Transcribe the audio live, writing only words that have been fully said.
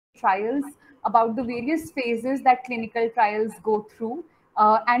trials, about the various phases that clinical trials go through.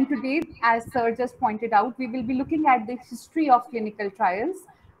 And today, as Sir just pointed out, we will be looking at the history of clinical trials.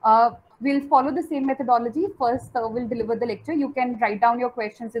 We'll follow the same methodology. First, we'll deliver the lecture. You can write down your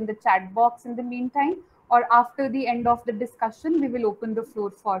questions in the chat box in the meantime, or after the end of the discussion, we will open the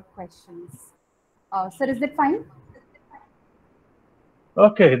floor for questions. Sir, is that fine?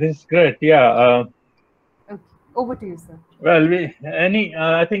 Okay, this is great. Yeah. Okay, over to you, sir. Well,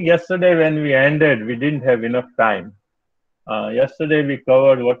 I think yesterday when we ended, we didn't have enough time. Yesterday we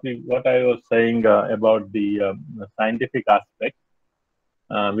covered what I was saying about the scientific aspect.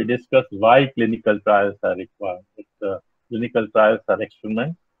 We discussed why clinical trials are required. Clinical trials are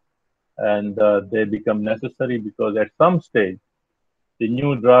experiments, and they become necessary because at some stage, the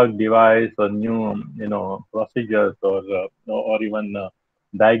new drug device or new procedures or even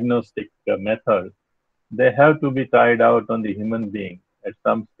diagnostic methods, they have to be tried out on the human being at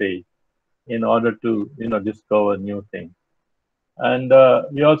some stage in order to discover new things. And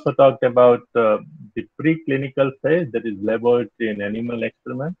we also talked about the preclinical phase, that is laboratory and animal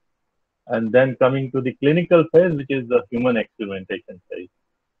experiment, and then coming to the clinical phase, which is the human experimentation phase,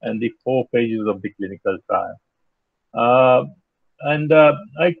 and the 4 phases of the clinical trial.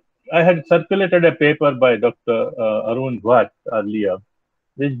 I had circulated a paper by Dr. Arun Bhatt earlier,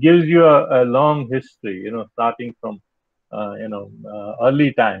 which gives you a long history, starting from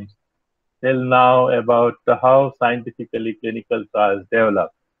early times till now about how scientifically clinical trials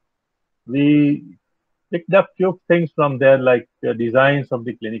develop. We picked up few things from there, like designs of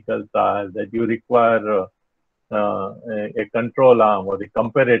the clinical trial, that you require a control arm or the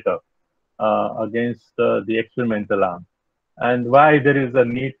comparator against the experimental arm, and why there is a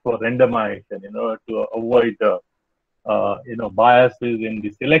need for randomization in order to avoid biases in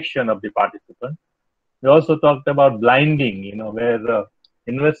the selection of the participants. We also talked about blinding, where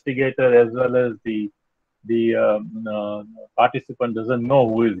investigator as well as the participant doesn't know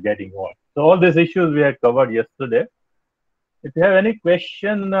who is getting what. So all these issues we had covered yesterday. If you have any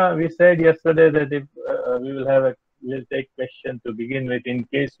question, we said yesterday that if we'll take question to begin with in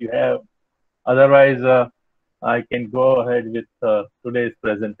case you have. Otherwise, I can go ahead with today's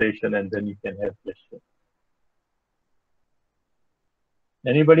presentation and then you can have questions.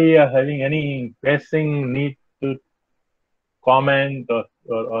 Anybody having any pressing need to comment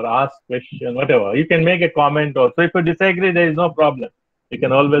or ask question, whatever. You can make a comment also. If you disagree, there is no problem. You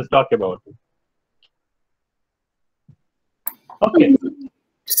can always talk about it. Okay.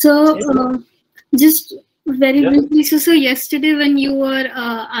 So, just very briefly, so yesterday when you were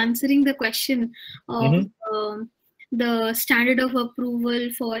answering the question of the standard of approval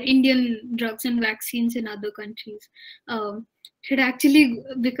for Indian drugs and vaccines in other countries, it had actually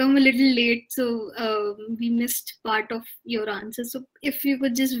become a little late, so we missed part of your answer. So if you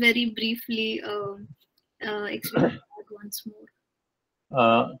could just very briefly explain that once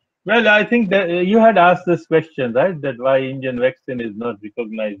more. Well, I think that you had asked this question, right? That why Indian vaccine is not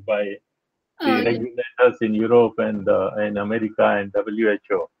recognized by the regulators in Europe and in America and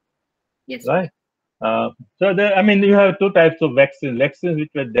WHO. Yes. Right. So there, I mean, you have 2 types of vaccines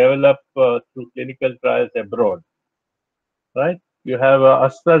which were developed through clinical trials abroad. Right. You have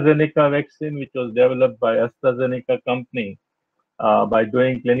AstraZeneca vaccine, which was developed by AstraZeneca company by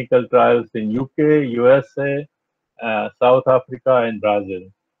doing clinical trials in UK, USA, South Africa, and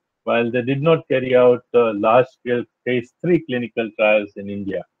Brazil, while they did not carry out large-scale phase 3 clinical trials in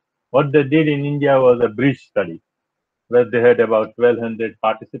India. What they did in India was a bridge study, where they had about 1,200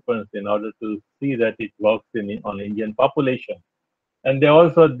 participants in order to see that it works on Indian population. And they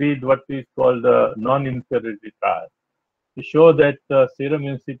also did what is called a non-inferiority trial, to show that Serum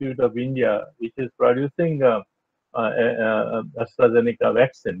Institute of India, which is producing AstraZeneca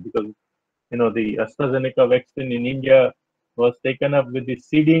vaccine, because the AstraZeneca vaccine in India was taken up with the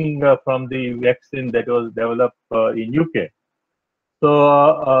seeding from the vaccine that was developed in UK.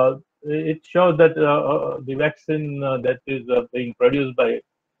 So it shows that the vaccine that is being produced by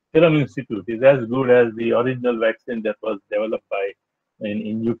Serum Institute is as good as the original vaccine that was developed by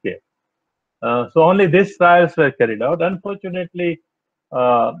in UK. So only these trials were carried out. Unfortunately,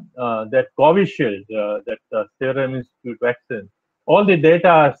 that Covishield, that Serum Institute vaccine, all the data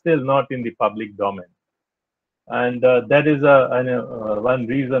are still not in the public domain. And that is one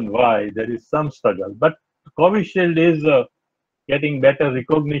reason why there is some struggle. But Covishield is getting better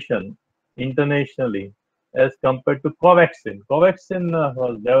recognition internationally as compared to Covaxin. Covaxin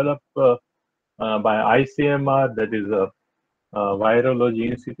was developed by ICMR, that is a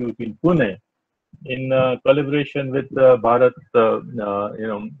Virology Institute in Pune, in collaboration with Bharat, the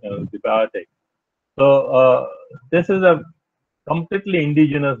Bioethics. So this is a completely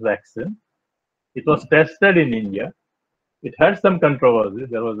indigenous vaccine. It was tested in India. It had some controversy.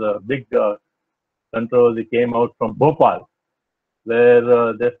 There was a big controversy came out from Bhopal,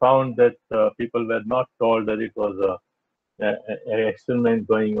 where they found that people were not told that it was an experiment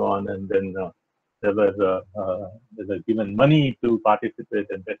going on, and then they were given money to participate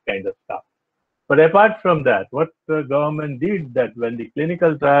and that kind of stuff. But apart from that, what the government did, that when the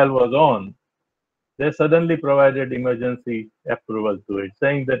clinical trial was on, they suddenly provided emergency approval to it,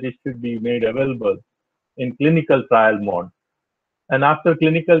 saying that it should be made available in clinical trial mode. And after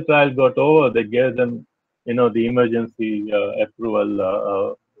clinical trial got over, they gave them, the emergency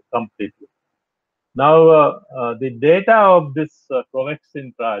approval completely. Now, the data of this Covaxin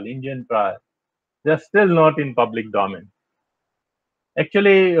trial, Indian trial, they're still not in public domain.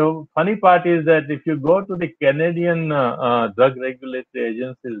 Actually, funny part is that if you go to the Canadian Drug Regulatory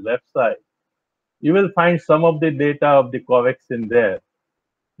Agency's website, you will find some of the data of the Covaxin there,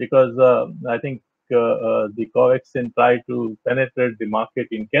 because I think the Covaxin tried to penetrate the market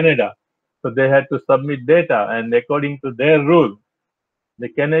in Canada, so they had to submit data, and according to their rule, the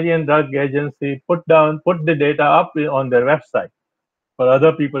Canadian Drug Agency put the data up on their website for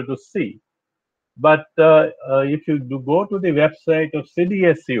other people to see. But if you go to the website of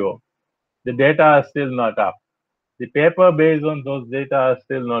CDSCO, the data are still not up. The paper based on those data are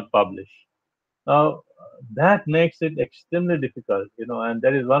still not published. Now, that makes it extremely difficult, and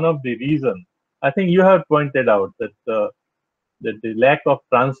that is one of the reasons. I think you have pointed out that that the lack of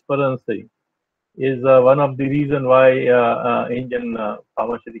transparency is one of the reasons why Indian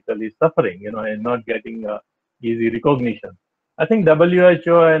pharmaceutical is suffering, and not getting easy recognition. I think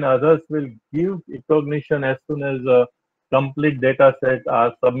WHO and others will give recognition as soon as complete data sets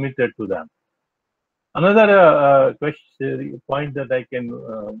are submitted to them. Another point that I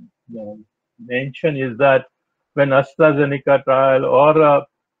can mention is that when AstraZeneca trial or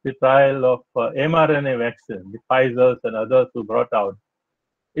the trial of mRNA vaccine, the Pfizer's and others who brought out,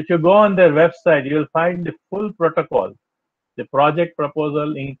 if you go on their website, you'll find the full protocol, the project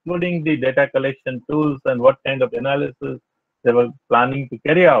proposal, including the data collection tools and what kind of analysis they were planning to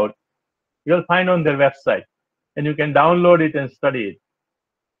carry out. You'll find on their website, and you can download it and study it.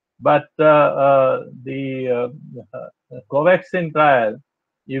 But the Covaxin trial,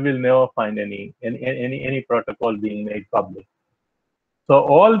 you will never find any protocol being made public. So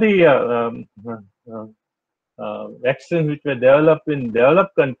all the vaccines which were developed in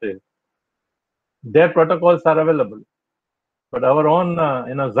developed countries, their protocols are available. But our own,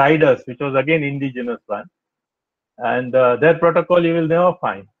 Zydus, which was again indigenous one, and their protocol you will never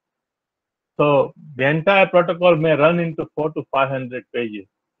find. So the entire protocol may run into 400 to 500 pages,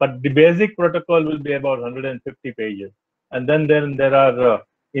 but the basic protocol will be about 150 pages. And then there are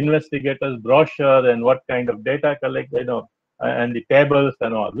investigators' brochure and what kind of data collect, and the tables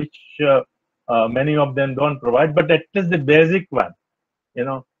and all, which many of them don't provide, but at least the basic one,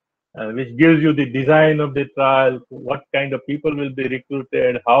 which gives you the design of the trial, what kind of people will be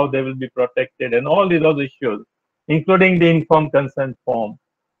recruited, how they will be protected, and all these other issues, including the informed consent form.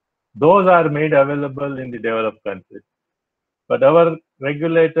 Those are made available in the developed countries. But our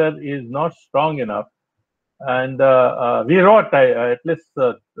regulator is not strong enough. And we wrote, at least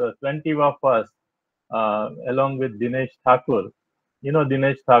 20 of us, along with Dinesh Thakur.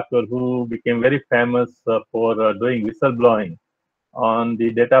 Dinesh Thakur, who became very famous for doing whistleblowing on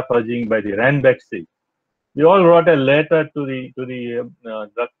the data fudging by the Ranbaxy. We all wrote a letter to the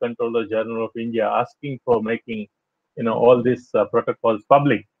Drug Controller General of India asking for making, all these protocols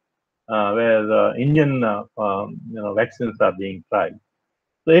public, where Indian, vaccines are being tried.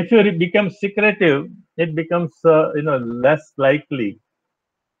 So if you become secretive, it becomes, less likely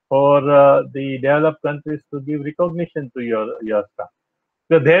for the developed countries to give recognition to your stuff.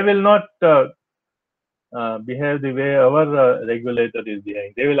 So they will not behave the way our regulator is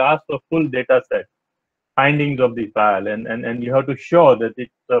behaving. They will ask for full data set, findings of the trial, and you have to show that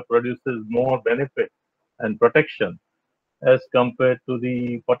it produces more benefit and protection as compared to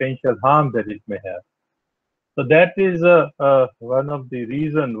the potential harm that it may have. So that is one of the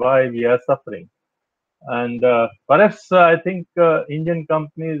reasons why we are suffering. And perhaps I think Indian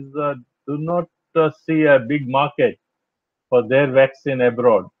companies do not see a big market for their vaccine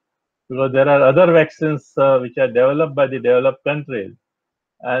abroad, because there are other vaccines which are developed by the developed countries,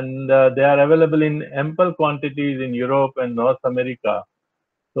 and they are available in ample quantities in Europe and North America.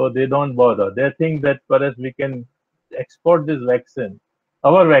 So they don't bother. They think that perhaps we can export this vaccine,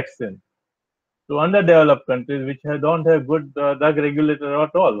 our vaccine, to underdeveloped countries which don't have good drug regulator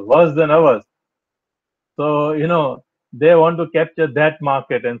at all, worse than ours. So, they want to capture that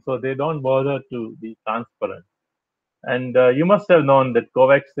market, and so they don't bother to be transparent. And you must have known that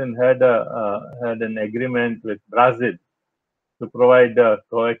Covaxin had an agreement with Brazil to provide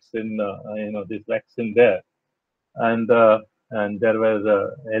Covaxin, this vaccine there, and there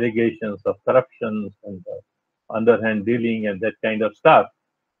were allegations of corruption and underhand dealing and that kind of stuff,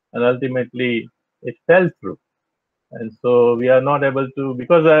 and ultimately it fell through. And so we are not able to,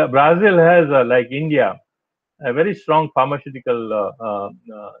 because Brazil has, like India, a very strong pharmaceutical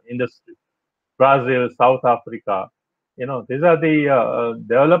industry. Brazil, South Africa, these are the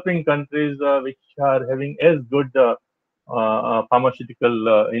developing countries which are having as good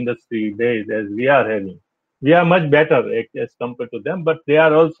pharmaceutical industry base as we are having. We are much better as compared to them, but they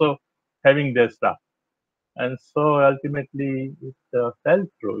are also having their stuff. And so ultimately it fell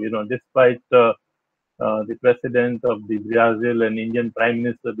through, despite the president of the Brazil and Indian Prime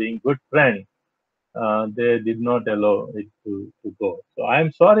Minister being good friends. They did not allow it to go. So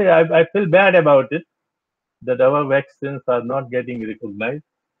I'm sorry, I feel bad about it, that our vaccines are not getting recognized,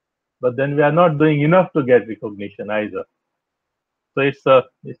 but then we are not doing enough to get recognition either. So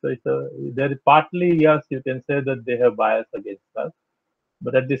there is partly, yes, you can say that they have bias against us,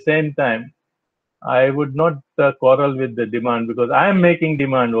 but at the same time, I would not quarrel with the demand, because I am making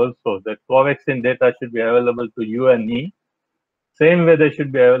demand also that Covaxin data should be available to you and me. Same way they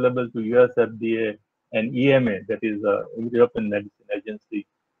should be available to US FDA and EMA, that is European Medicine Agency,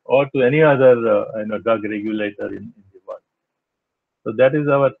 or to any other drug regulator in the world. So that is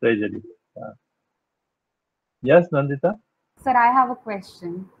our tragedy. Yes, Nandita? Sir, I have a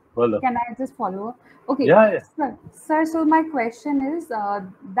question. Hello. Can I just follow up? Okay. Yeah. Sir, so my question is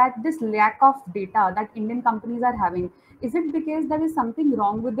that this lack of data that Indian companies are having, is it because there is something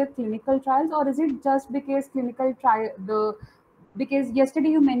wrong with the clinical trials, or is it just because because yesterday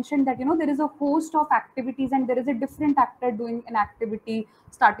you mentioned that there is a host of activities and there is a different actor doing an activity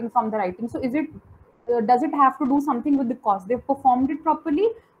starting from the writing. So is it does it have to do something with the cost? They've performed it properly,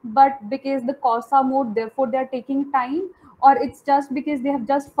 but because the costs are more, therefore they're taking time, or it's just because they have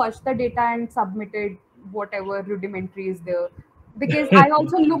just fudged the data and submitted whatever rudimentary is there? Because I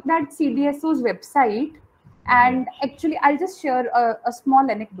also looked at CDSO's website, and actually I'll just share a small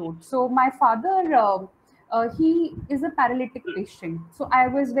anecdote. So my father, he is a paralytic patient, so I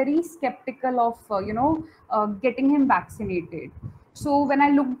was very skeptical of getting him vaccinated. So when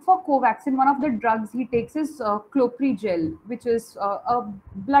I looked for Covaxin, one of the drugs he takes is clopidogrel, which is a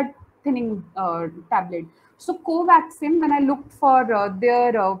blood thinning tablet. So Covaxin, when I looked for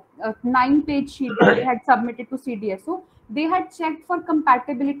their 9-page sheet that they had submitted to CDSO, they had checked for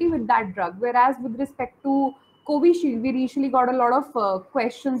compatibility with that drug. Whereas with respect to Covishield, we initially got a lot of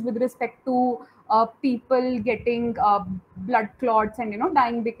questions with respect to people getting blood clots and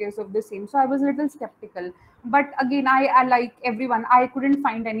dying because of the same. So I was a little skeptical. But again, I like everyone, I couldn't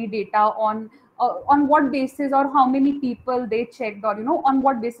find any data on what basis or how many people they checked, or on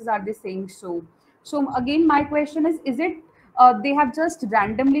what basis are they saying so. So again, my question is it they have just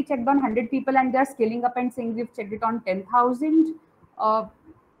randomly checked on 100 people and they're scaling up and saying we've checked it on 10,000?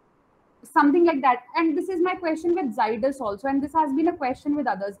 Something like that. And this is my question with Zydus also, and this has been a question with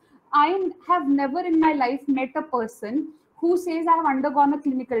others. I have never in my life met a person who says I have undergone a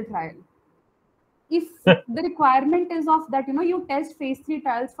clinical trial. If the requirement is of that, you test phase 3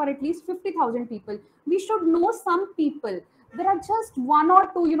 trials for at least 50,000 people, we should know some people. There are just one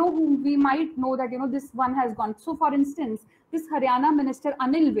or two, whom we might know that, this one has gone. So for instance, this Haryana minister,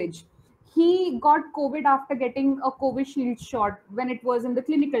 Anil Vij, he got COVID after getting a Covishield shot when it was in the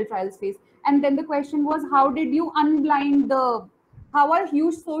clinical trials phase. And then the question was, how did you unblind how are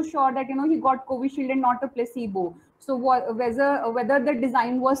you so sure that, he got Covishield and not a placebo? So whether the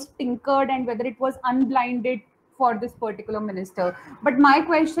design was tinkered and whether it was unblinded for this particular minister. But my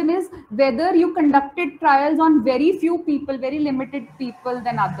question is whether you conducted trials on very few people, very limited people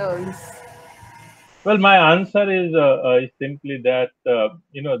than others. Well, my answer is simply that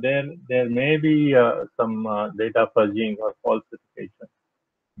there may be some data fudging or falsification,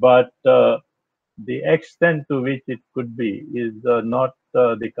 but the extent to which it could be is not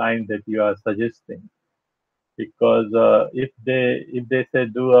the kind that you are suggesting. Because if they say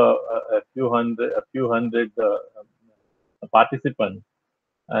do a few hundred participants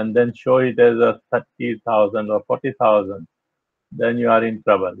and then show it as a 30,000 or 40,000, then you are in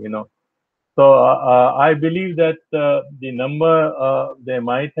trouble. So I believe that the number they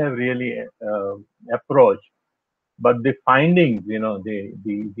might have really approached, but the findings,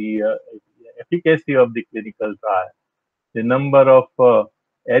 the efficacy of the clinical trial, the number of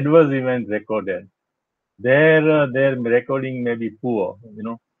adverse events recorded, their recording may be poor,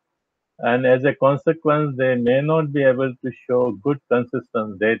 and as a consequence, they may not be able to show good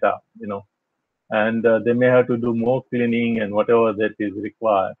consistent data, and they may have to do more cleaning and whatever that is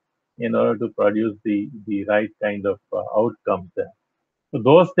required in order to produce the right kind of outcomes there. So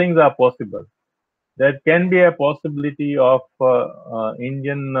those things are possible. There can be a possibility of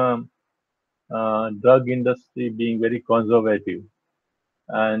Indian drug industry being very conservative,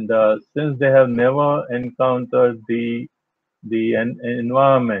 and since they have never encountered the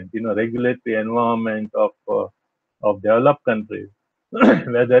environment, regulatory environment of developed countries,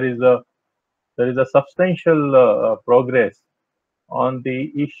 where there is a substantial progress on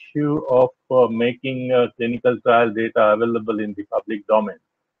the issue of making clinical trial data available in the public domain.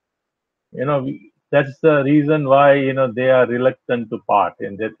 That's the reason why they are reluctant to part,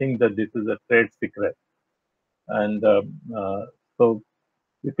 and they think that this is a trade secret. And so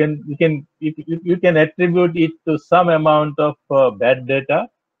you can attribute it to some amount of bad data.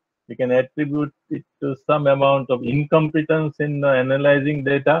 You can attribute it to some amount of incompetence in analyzing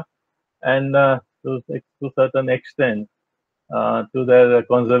data, and to certain extent to their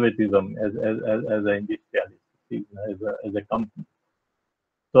conservatism as an industrialist, as a company.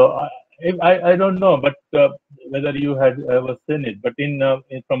 So I don't know, but whether you had ever seen it, but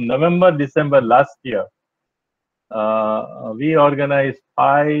from November, December last year, we organized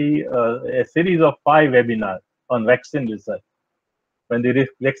a series of 5 webinars on vaccine research when the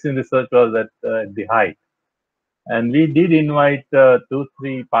vaccine research was at the height. And we did invite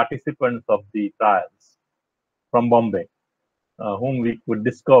 2-3 participants of the trials from Bombay, whom we could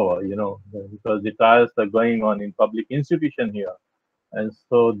discover, because the trials are going on in public institution here. And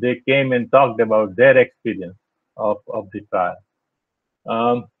so they came and talked about their experience of the trial.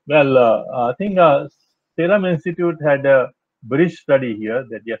 I think Serum Institute had a brief study here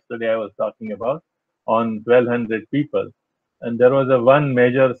that yesterday I was talking about on 1,200 people. And there was one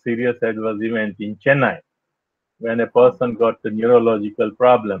major serious adverse event in Chennai when a person got a neurological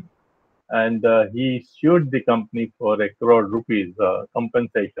problem. And he sued the company for 1 crore rupees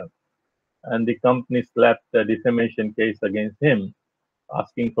compensation. And the company slapped a defamation case against him,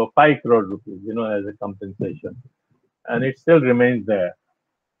 asking for 5 crore rupees, as a compensation. And it still remains there.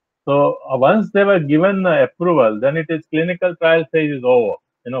 So once they were given approval, then it is clinical trial phase is over.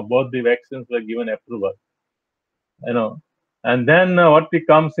 Both the vaccines were given approval. And then what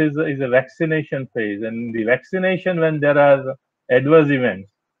becomes is a vaccination phase. And the vaccination, when there are adverse events,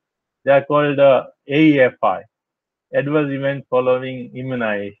 they are called AEFI, adverse event following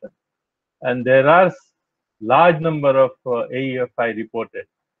immunization. And there are large number of AEFI reported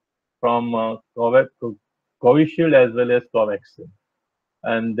from Covishield as well as Covaxin.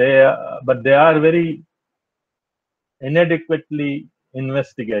 And but they are very inadequately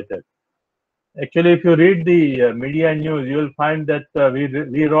investigated. Actually, if you read the media news, you will find that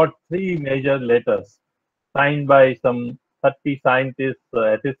we wrote 3 major letters signed by some 30 scientists,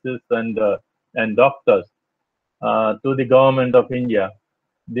 ethicists, and doctors to the government of India,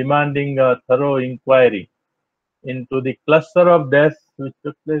 demanding a thorough inquiry into the cluster of deaths which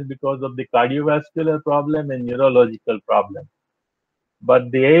took place because of the cardiovascular problem and neurological problem.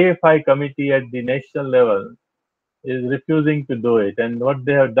 But the AFI committee at the national level is refusing to do it. And what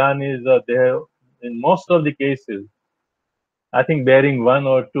they have done is they have, in most of the cases, I think barring 1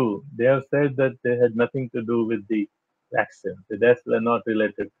 or 2, they have said that they had nothing to do with the vaccine. The deaths were not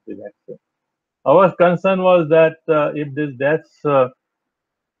related to the vaccine. Our concern was that if these deaths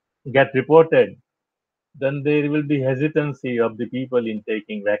get reported, then there will be hesitancy of the people in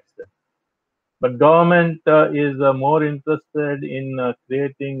taking vaccine. But government is more interested in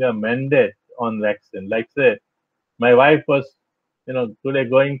creating a mandate on vaccine. Like say, my wife was, today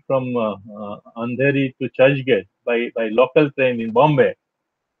going from Andheri to Churchgate by local train in Bombay.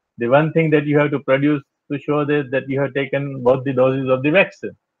 The one thing that you have to produce to show that you have taken both the doses of the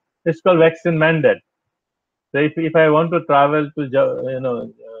vaccine. It's called vaccine mandate. So if I want to travel to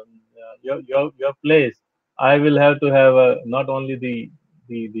your place, I will have to have not only the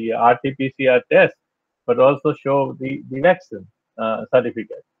RT-PCR test, but also show the vaccine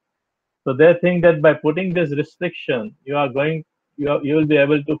certificate. So they think that by putting this restriction, you will be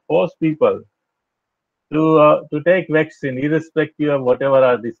able to force people to take vaccine, irrespective of whatever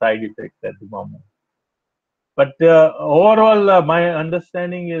are the side effects at the moment. But overall, my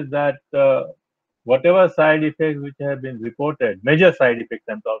understanding is that whatever side effects which have been reported, major side effects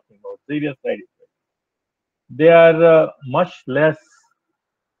I'm talking about, serious side effects, they are much less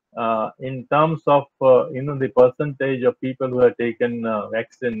in terms of the percentage of people who have taken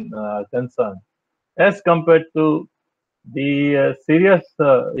vaccine concern, as compared to the serious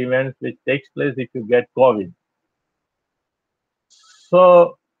events which takes place if you get COVID.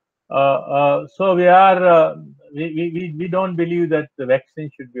 So we don't believe that the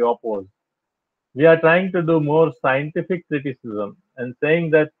vaccine should be opposed. we are trying to do more scientific criticism and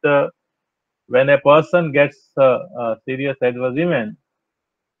saying that when a person gets a serious adverse event,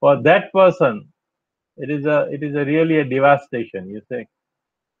 for that person, it is a really a devastation, you see.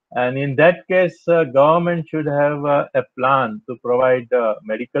 And in that case, government should have a plan to provide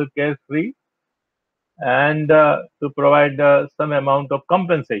medical care free and to provide some amount of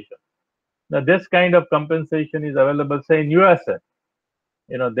compensation. Now, this kind of compensation is available, say, in USA.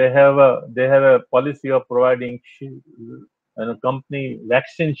 They have a policy of providing company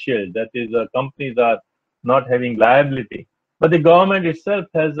vaccine shield. That is, companies are not having liability, but the government itself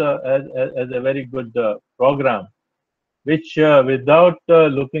has a very good program, which without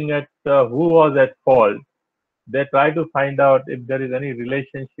looking at who was at fault, they try to find out if there is any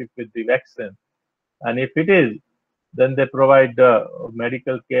relationship with the vaccine, and if it is, then they provide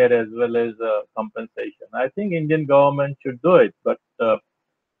medical care as well as compensation. I think Indian government should do it, but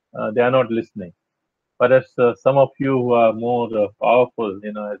they are not listening. Perhaps some of you who are more powerful,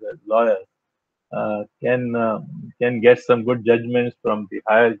 as a lawyer, can get some good judgments from the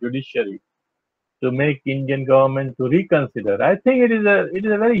higher judiciary to make Indian government to reconsider. I think it is a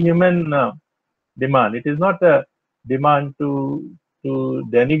very human demand. It is not a demand to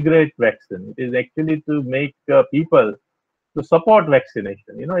denigrate vaccine. It is actually to make people to support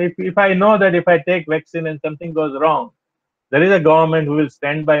vaccination. If I know that if I take vaccine and something goes wrong, there is a government who will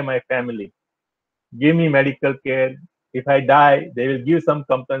stand by my family, give me medical care. If I die, they will give some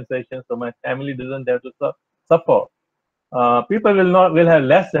compensation so my family doesn't have to suffer. People will have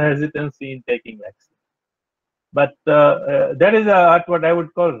less hesitancy in taking vaccine. But that is what I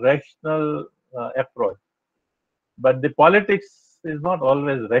would call rational approach. But the politics is not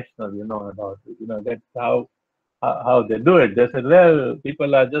always rational, about it. That's how they do it. They said, well,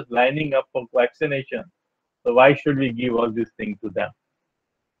 people are just lining up for vaccination, so why should we give all these things to them?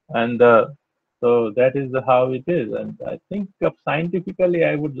 And so that is how it is. And I think scientifically,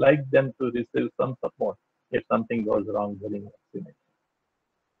 I would like them to receive some support if something goes wrong during vaccination.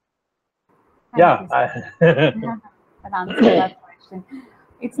 Thank Yeah. that answers that question.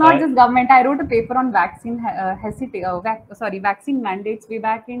 It's not just government. I wrote a paper on vaccine vaccine mandates way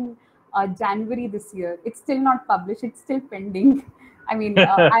back in January this year. It's still not published. It's still pending. I mean,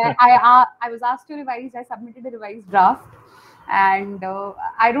 I was asked to revise. I submitted a revised draft, and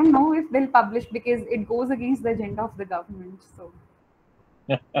I don't know if they'll publish because it goes against the agenda of the government. So.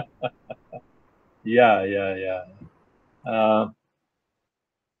 Yeah.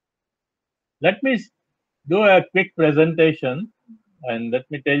 Let me do a quick presentation and let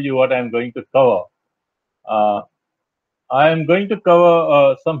me tell you what I'm going to cover. I am going to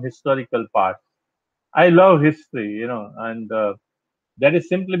cover some historical parts. I love history, and that is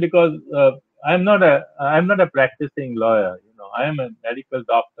simply because I'm not a practicing lawyer. I am a medical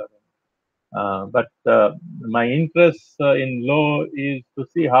doctor, but my interest in law is to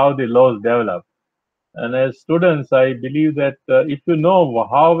see how the laws develop. And as students, I believe that if you know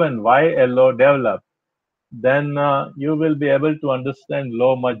how and why a law develops, then you will be able to understand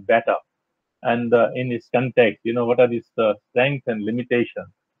law much better. And in its context, what are its strengths and limitations.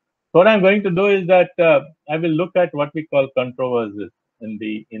 So what I'm going to do is that I will look at what we call controversies in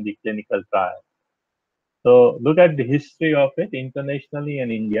the clinical trial. So look at the history of it internationally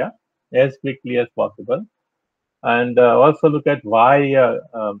and India as quickly as possible, and also look at why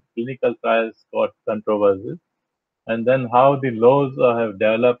clinical trials got controversies, and then how the laws have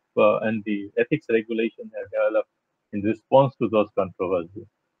developed and the ethics regulation have developed in response to those controversies.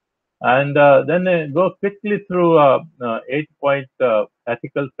 And then go quickly through 8-point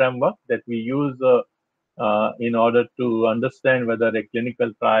ethical framework that we use in order to understand whether a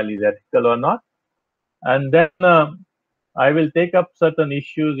clinical trial is ethical or not. And then I will take up certain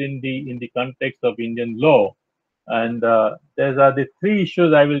issues in the context of Indian law. And these are the 3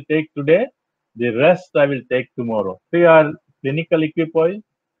 issues I will take today. The rest I will take tomorrow. 3 are clinical equipoise,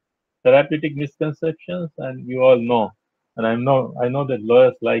 therapeutic misconceptions, and you all know. And I know that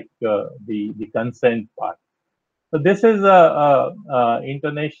lawyers like the consent part. So this is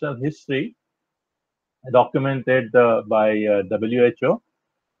international history documented by WHO,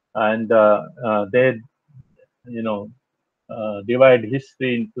 and they divide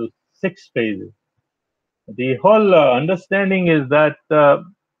history into 6 phases. The whole understanding is that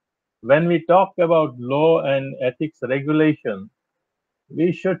when we talk about law and ethics regulation,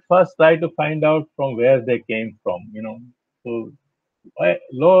 we should first try to find out from where they came from. So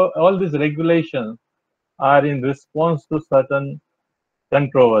law, all these regulations are in response to certain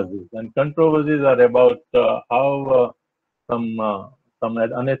controversies, and controversies are about how some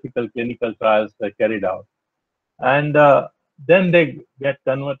unethical clinical trials were carried out, and then they get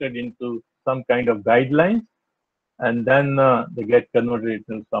converted into some kind of guidelines, and then they get converted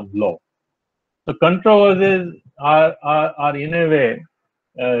into some law. So controversies are in a way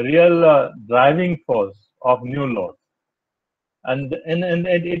a real driving force of new laws. And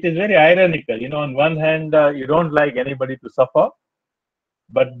it is very ironical. On one hand, you don't like anybody to suffer,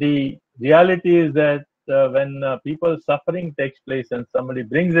 but the reality is that when people's suffering takes place and somebody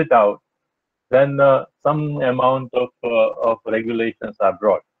brings it out, then some amount of regulations are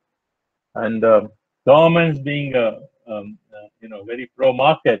brought. And governments being very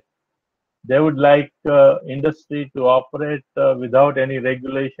pro-market, they would like industry to operate without any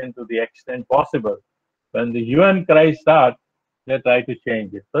regulation to the extent possible. When the UN cry starts, they try to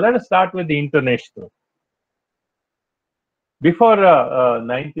change it. So let us start with the international. Before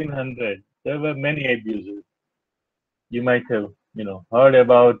 1900, there were many abuses. You might have heard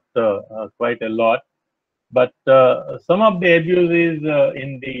about quite a lot. But some of the abuses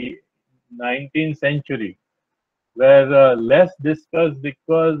in the 19th century were less discussed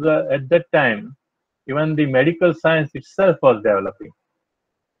because at that time, even the medical science itself was developing.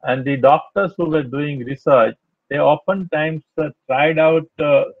 And the doctors who were doing research, they oftentimes tried out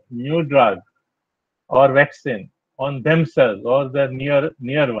new drugs or vaccine on themselves or their near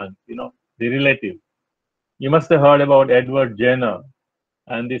ones, the relatives. You must have heard about Edward Jenner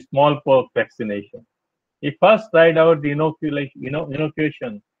and the smallpox vaccination. He first tried out the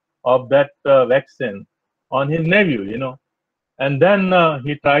inoculation of that vaccine on his nephew, and then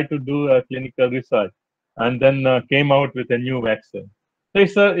he tried to do clinical research, and then came out with a new vaccine.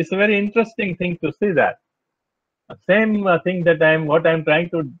 So it's a very interesting thing to see that. Same thing that what I'm trying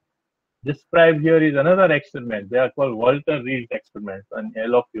to describe here is another experiment. They are called Walter Reed experiments on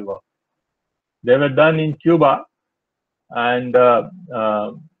yellow fever. They were done in Cuba, and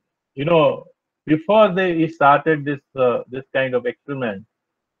before they started this kind of experiment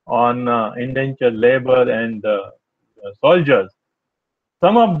on indentured labor and soldiers,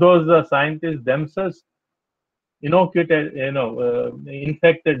 some of those scientists themselves infected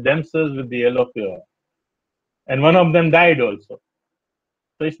themselves with the yellow fever, and one of them died also.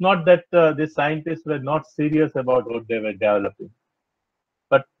 So it's not that the scientists were not serious about what they were developing.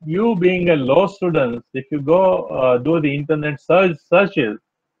 But you being a law student, if you go do the internet searches,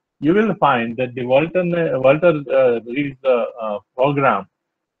 you will find that the Walter Reed program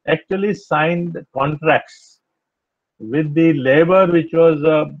actually signed contracts with the labor, which was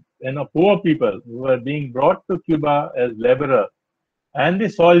poor people who were being brought to Cuba as laborers, and the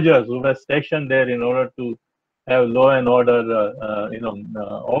soldiers who were stationed there in order to have law and order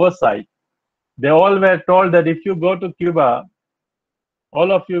oversight. They all were told that if you go to Cuba,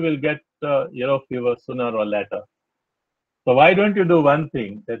 all of you will get yellow fever sooner or later. So why don't you do one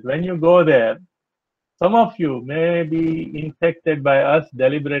thing, that when you go there, some of you may be infected by us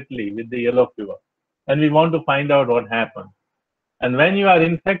deliberately with the yellow fever, and we want to find out what happened. And when you are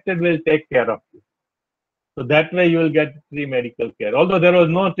infected, we'll take care of you. So that way you will get free medical care. Although there was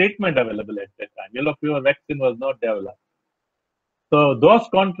no treatment available at that time. Yellow fever vaccine was not developed. So those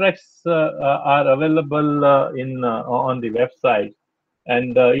contracts are available on the website,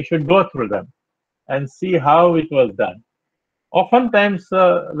 and you should go through them and see how it was done. Oftentimes,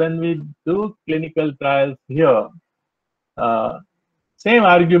 when we do clinical trials here, same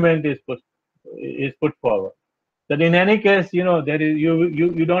argument is put forward, that in any case, there is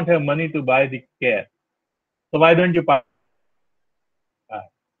you don't have money to buy the care, so why don't you buy?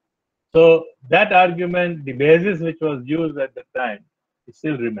 So that argument, the basis which was used at the time, it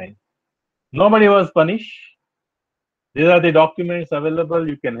still remains. Nobody was punished. These are the documents available.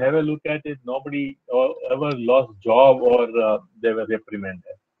 You can have a look at it. Nobody ever lost job or they were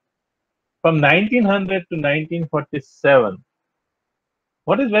reprimanded. From 1900 to 1947,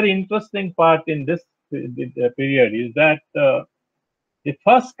 what is very interesting part in this period is that the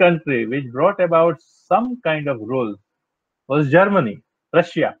first country which brought about some kind of rules was Germany,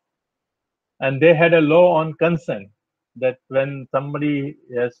 Russia. And they had a law on consent, that when somebody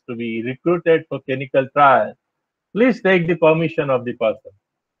has to be recruited for clinical trial, please take the permission of the person.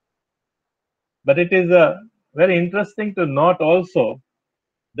 But it is very interesting to note also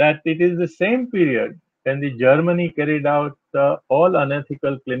that it is the same period when the Germany carried out all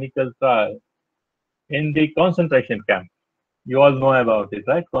unethical clinical trials in the concentration camp. You all know about it,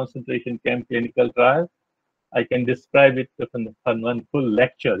 right? Concentration camp clinical trials. I can describe it in one full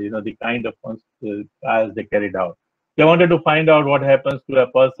lecture, the kind of trials they carried out. They wanted to find out what happens to a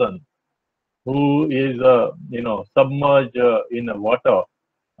person who is, submerged in water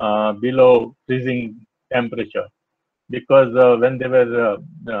below freezing temperature, because when they were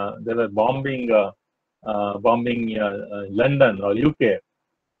bombing London or UK,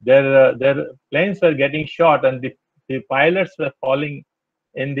 their planes were getting shot, and the pilots were falling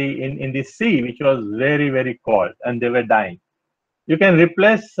in the sea, which was very, very cold, and they were dying. You can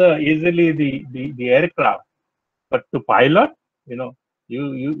replace easily the aircraft, but to pilot,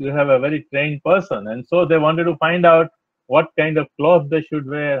 you have a very trained person, and so they wanted to find out what kind of clothes they should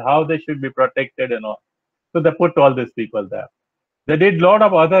wear, how they should be protected, and all. So they put all these people there. They did a lot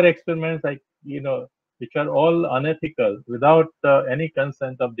of other experiments, like which are all unethical, without any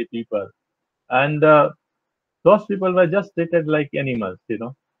consent of the people, and those people were just treated like animals,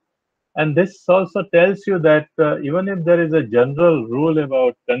 And this also tells you that even if there is a general rule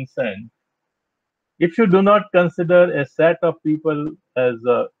about consent, if you do not consider a set of people as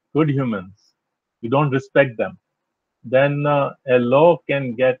good humans, you don't respect them, then a law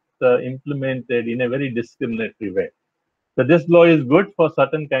can get implemented in a very discriminatory way. So this law is good for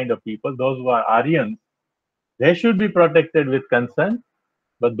certain kind of people. Those who are Aryans, they should be protected with consent,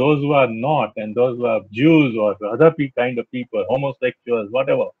 but those who are not, and those who are Jews or other kind of people, homosexuals,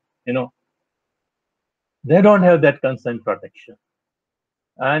 whatever, they don't have that consent protection.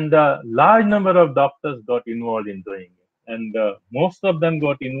 And a large number of doctors got involved in doing it. And most of them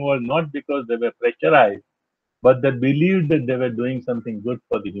got involved not because they were pressurized, but they believed that they were doing something good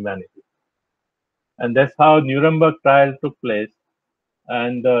for the humanity. And that's how Nuremberg trial took place.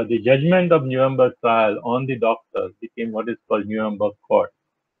 And the judgment of Nuremberg trial on the doctors became what is called Nuremberg Court.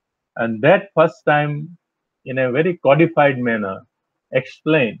 And that first time, in a very codified manner,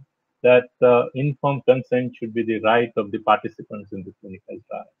 explained that informed consent should be the right of the participants in the clinical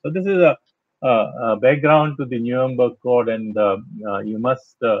trial. So this is a background to the Nuremberg Code, and you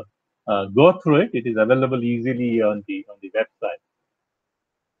must go through it. It is available easily on the website.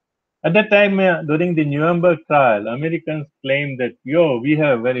 At that time, during the Nuremberg trial, Americans claimed that we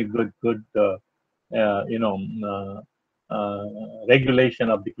have very good regulation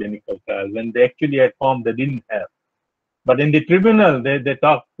of the clinical trial, when they actually at home they didn't have. But in the tribunal, they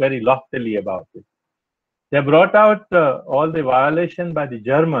talked very loftily about it. They brought out all the violations by the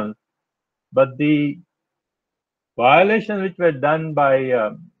Germans, but the violations which were done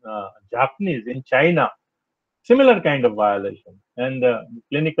by Japanese in China, similar kind of violation, and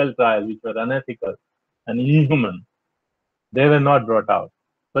clinical trials which were unethical and inhuman, they were not brought out.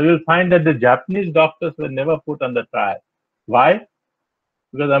 So you'll find that the Japanese doctors were never put on the trial. Why?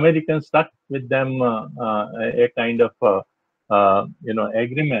 Because Americans stuck with them a kind of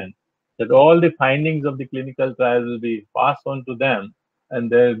agreement that all the findings of the clinical trials will be passed on to them, and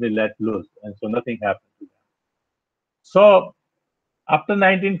they will be let loose, and so nothing happened to them. So after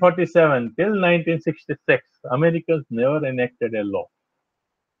 1947 till 1966, Americans never enacted a law.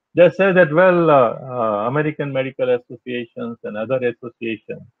 They said that, well, American medical associations and other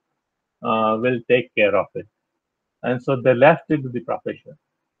associations will take care of it. And so they left it to the profession.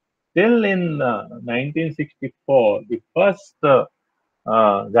 Till in 1964, the first ethical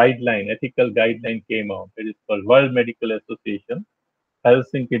guideline came out. It is called World Medical Association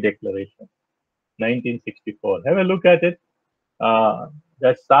Helsinki Declaration, 1964. Have a look at it.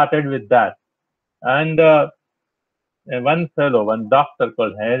 That started with that. And one doctor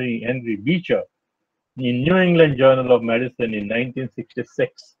called Henry Beecher, in New England Journal of Medicine in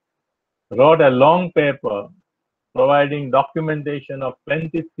 1966, wrote a long paper providing documentation of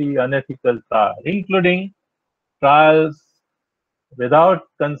 23 unethical trials, including trials without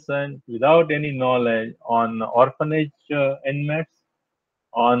consent, without any knowledge, on orphanage inmates,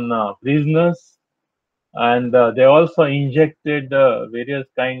 on prisoners, and they also injected various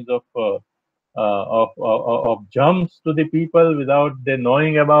kinds of germs to the people without their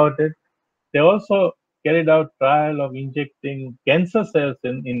knowing about it. They also carried out trial of injecting cancer cells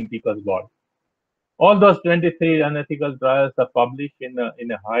in people's body. All those 23 unethical trials are published in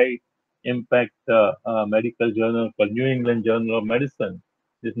a high impact medical journal called New England Journal of Medicine.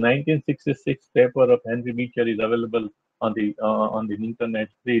 This 1966 paper of Henry Beecher is available on the internet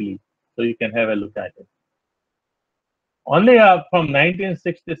freely, so you can have a look at it. Only from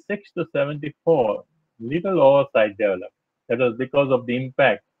 1966 to 74, little oversight developed. That was because of the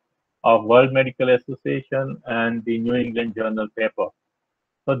impact of World Medical Association and the New England Journal paper.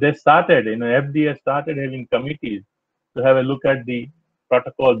 So they started, FDA started having committees to have a look at the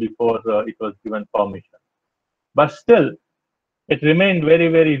protocol before it was given permission. But still, it remained very,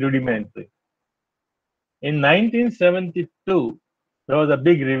 very rudimentary. In 1972, there was a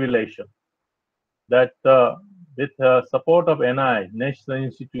big revelation that with support of NIH, National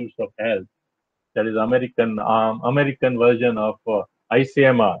Institutes of Health, that is American version of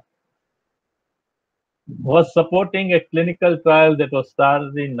ICMR, was supporting a clinical trial that was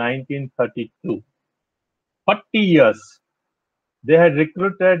started in 1932. 40 years they had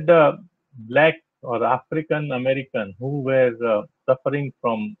recruited black or African American who were suffering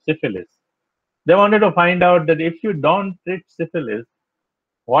from syphilis. They wanted to find out that if you don't treat syphilis,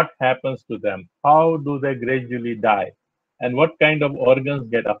 what happens to them? How do they gradually die? And what kind of organs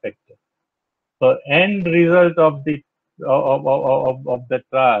get affected? So end result of the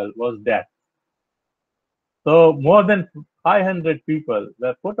trial was death. So more than 500 people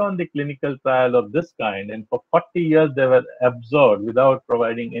were put on the clinical trial of this kind, and for 40 years they were absorbed without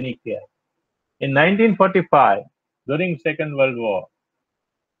providing any care. In 1945, during Second World War,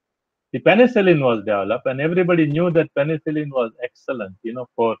 the penicillin was developed, and everybody knew that penicillin was excellent,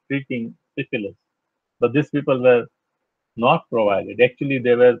 for treating syphilis. But these people were not provided. Actually,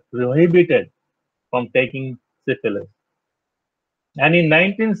 they were prohibited from taking syphilis. And in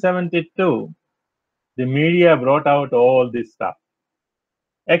 1972, the media brought out all this stuff.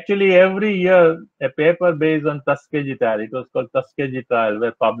 Actually, every year, a paper based on Tuskegee trial, it was called Tuskegee trial,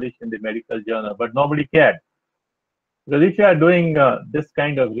 were published in the medical journal, but nobody cared. Because if you are doing this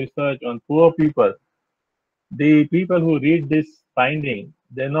kind of research on poor people, the people who read this finding,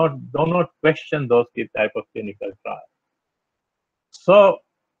 do not question those type of clinical trials. So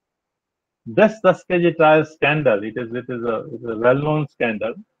this Tuskegee trial scandal, it is a well-known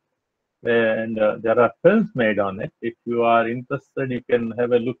scandal, and there are films made on it. If you are interested, you can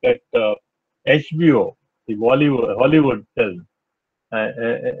have a look at HBO, the Hollywood film,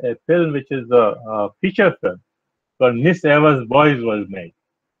 a film which is a feature film called Miss Eva's Boys was made.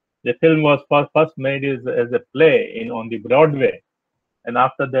 The film was first made as a play on the Broadway, and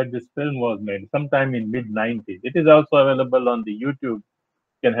after that this film was made sometime in mid-90s. It is also available on the YouTube.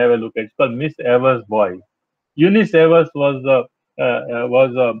 You can have a look at it. It's called Miss Eva's Boys. Eunice Evers was a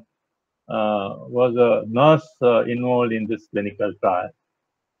nurse involved in this clinical trial.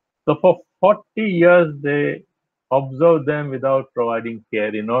 So for 40 years, they observed them without providing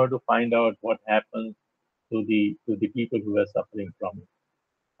care in order to find out what happens to the people who were suffering from it.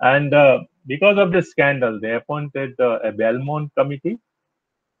 And because of this scandal, they appointed a Belmont committee,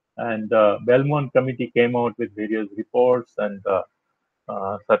 and Belmont committee came out with various reports and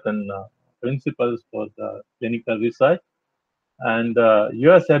certain principles for the clinical research. And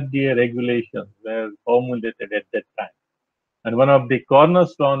US FDA regulations were formulated at that time. And one of the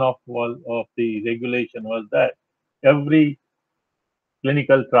cornerstone of the regulation was that every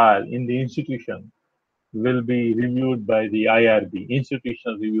clinical trial in the institution will be reviewed by the IRB,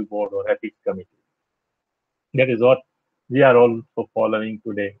 Institutional Review Board or Ethics Committee. That is what we are also following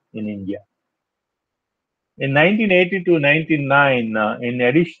today in India. In 1980-99, in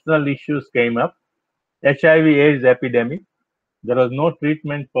additional issues came up. HIV/AIDS epidemic. There was no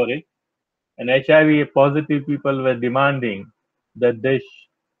treatment for it, and HIV positive people were demanding that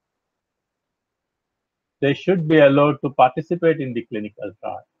they should be allowed to participate in the clinical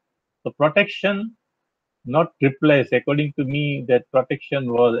trial. So protection, not replace. According to me, that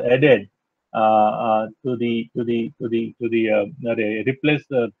protection was added replace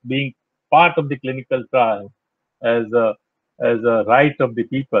being part of the clinical trial as a right of the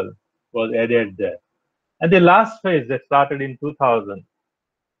people was added there. And the last phase that started in 2000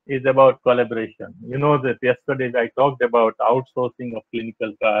 is about collaboration. You know that yesterday I talked about outsourcing of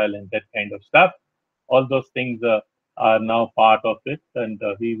clinical trial and that kind of stuff. All those things are now part of it, and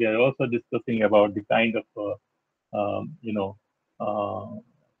we were also discussing about the kind of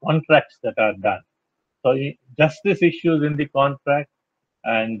contracts that are done. So justice issues in the contract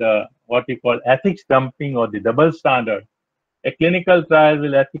and what we call ethics dumping or the double standard. A clinical trial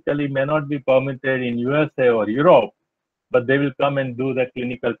will ethically may not be permitted in USA or Europe, but they will come and do the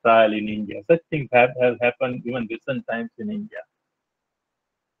clinical trial in India. Such things have happened even recent times in India.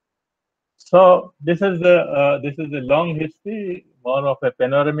 So this is a long history, more of a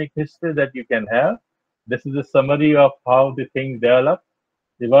panoramic history that you can have. This is a summary of how the thing developed.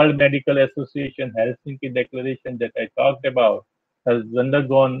 The World Medical Association Helsinki Declaration that I talked about has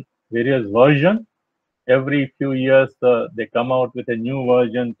undergone various versions. Every few years, they come out with a new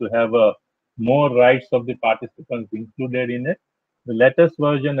version to have more rights of the participants included in it. The latest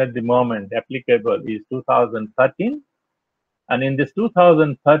version at the moment applicable is 2013. And in this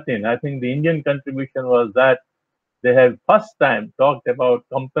 2013, I think the Indian contribution was that they have first time talked about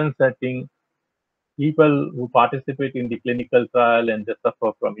compensating people who participate in the clinical trial and they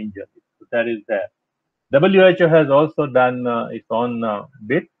suffer from injuries. So that is there. WHO has also done its own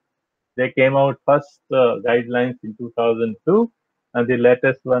bit. They came out first guidelines in 2002, and the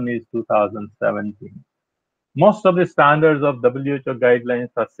latest one is 2017. Most of the standards of WHO guidelines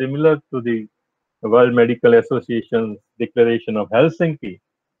are similar to the World Medical Association's Declaration of Helsinki,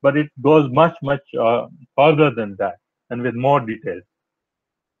 but it goes much further than that. and with more details.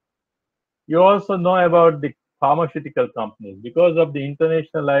 You also know about the pharmaceutical companies. Because of the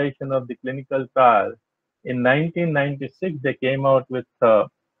internationalization of the clinical trials, in 1996 they came out with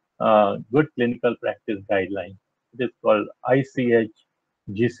good clinical practice guidelines. It is called ICH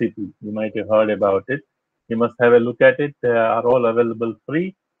GCP. You might have heard about it. You must have a look at it. They are all available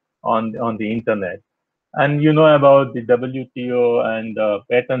free on the internet. And you know about the WTO and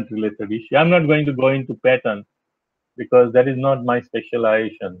patent related issue. I'm not going to go into patent because that is not my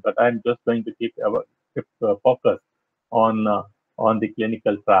specialization, but I'm just going to keep focus on the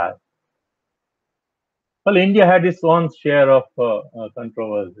clinical trial. Well, India had its own share of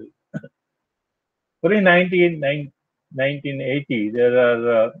controversy. Pre 1980, there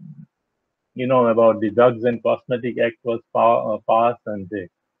are, you know, about the Drugs and Cosmetic Act was passed, and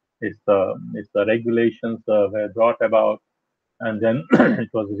its regulations were brought about, and then it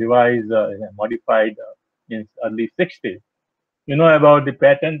was revised, modified in early 60s. You know about the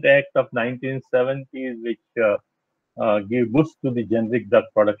Patent Act of 1970s, which gave boost to the generic drug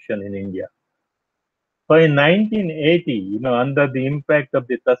production in India. So in 1980, you know, under the impact of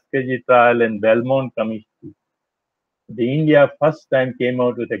the Tuskegee trial and Belmont Committee, the India first time came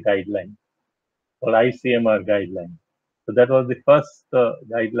out with a guideline called ICMR guideline. So that was the first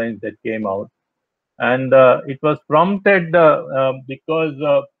guidelines that came out. And it was prompted because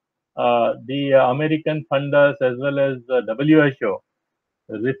the American funders as well as WHO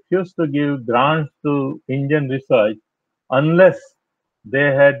refused to give grants to Indian research unless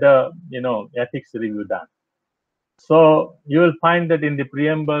they had, you know, ethics review done. So you will find that in the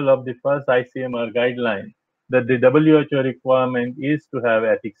preamble of the first ICMR guideline, that the WHO requirement is to have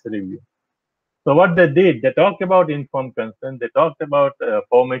ethics review. So what they did, they talked about informed consent, they talked about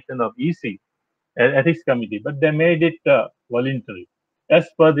formation of EC, ethics committee, but they made it voluntary as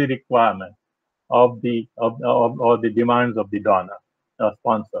per the requirement of the or the demands of the donor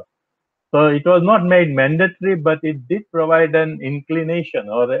sponsor. So it was not made mandatory, but it did provide an inclination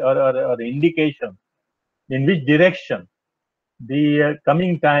or indication in which direction the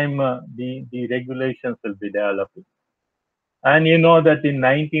coming time the regulations will be developing. And you know that in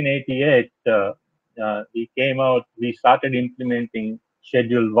 1988 we started implementing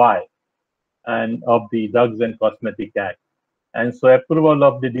Schedule Y and of the Drugs and Cosmetic Act. And so approval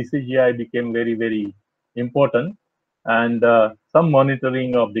of the DCGI became very, very important, and some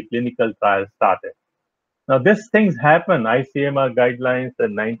monitoring of the clinical trials started. Now, these things happen, ICMR guidelines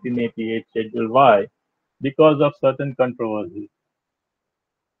and 1988 Schedule Y, because of certain controversies.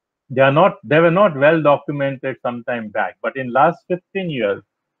 They were not well documented some time back, but in last 15 years,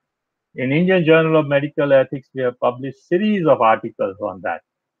 in Indian Journal of Medical Ethics, we have published series of articles on that.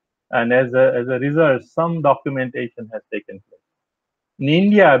 And as a result, some documentation has taken place. In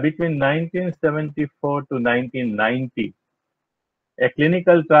India, between 1974 to 1990, a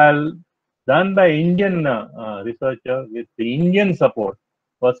clinical trial done by Indian researcher with the Indian support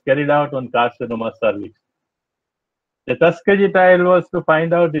was carried out on carcinoma cervix. The Tuskegee trial was to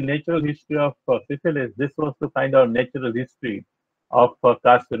find out the natural history of syphilis. This was to find out natural history of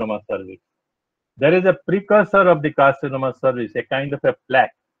carcinoma cervix. There is a precursor of the carcinoma cervix, a kind of a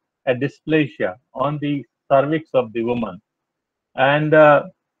plaque, a dysplasia on the cervix of the woman. And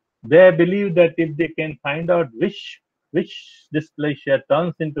they believe that if they can find out which dysplasia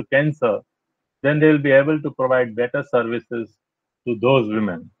turns into cancer, then they will be able to provide better services to those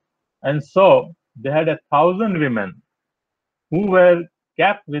women. And so they had 1,000 women who were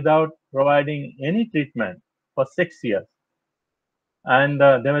kept without providing any treatment for 6 years. And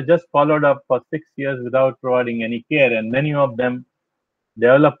they were just followed up for 6 years without providing any care, and many of them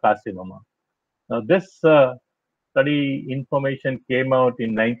developed carcinoma. Now, this study information came out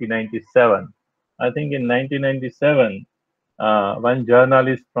in 1997. I think in 1997, one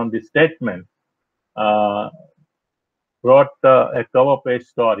journalist from the Statement wrote a cover page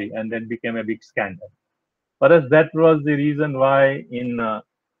story, and then became a big scandal. Perhaps that was the reason why in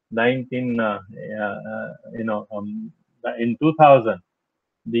in 2000,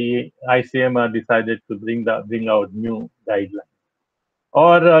 the ICMR decided to bring out new guidelines.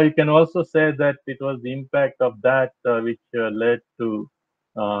 Or you can also say that it was the impact of that which led to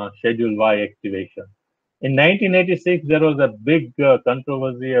Schedule Y activation. In 1986, there was a big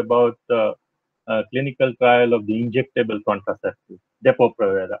controversy about clinical trial of the injectable contraceptive,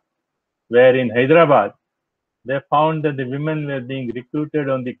 Depo-Provera, where in Hyderabad, they found that the women were being recruited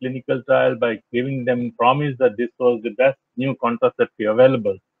on the clinical trial by giving them promise that this was the best new contraceptive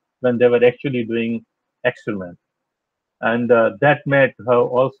available when they were actually doing experiments. And that may have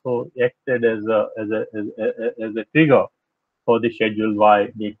also acted as a trigger for the Schedule Y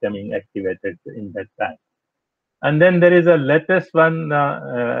becoming activated in that time. And then there is a latest one,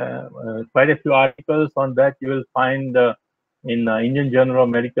 quite a few articles on that you will find in Indian Journal of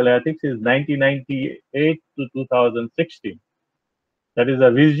Medical Ethics, is 1998 to 2016. That is a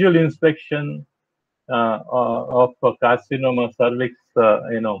visual inspection of carcinoma cervix,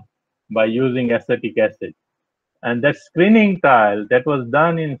 by using acetic acid. And that screening trial that was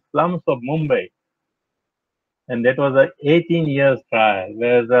done in slums of Mumbai, and that was a 18 years trial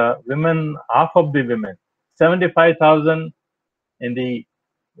where the women, half of the women, 75,000 in the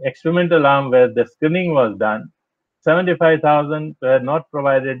experimental arm where the screening was done, 75,000 were not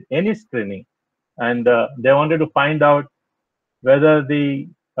provided any screening, and they wanted to find out whether the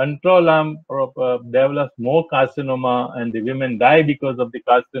control arm develops more carcinoma and the women die because of the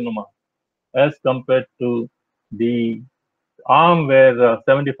carcinoma as compared to the arm where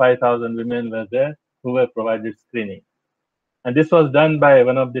 75,000 women were there who were provided screening. And this was done by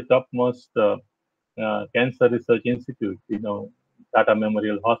one of the topmost cancer research institutes, Tata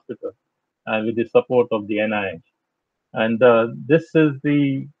Memorial Hospital, and with the support of the NIH. And this is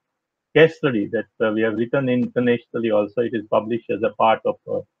the case study that we have written internationally also. It is published as a part of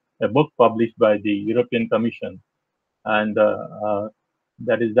a book published by the European Commission. And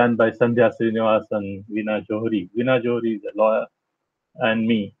that is done by Sandhya Srinivas and Veena Johri. Veena Johri is a lawyer, and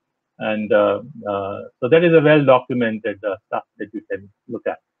me. And so that is a well-documented stuff that you can look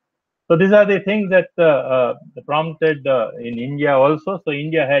at. So these are the things that prompted in India also. So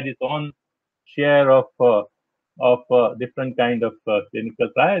India had its own share of different kind of clinical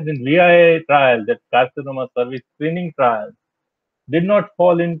trials. In VIA trial, that carcinoma cervix screening trial, did not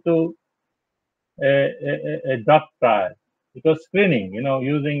fall into a drug trial. It was screening,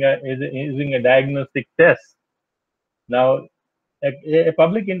 using a diagnostic test. Now, a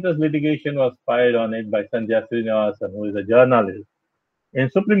public interest litigation was filed on it by Sandhya Srinivasan, who is a journalist, in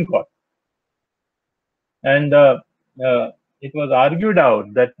Supreme Court. And it was argued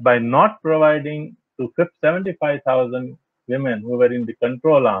out that by not providing to 75,000 women who were in the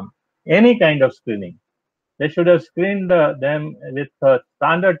control arm any kind of screening, they should have screened them with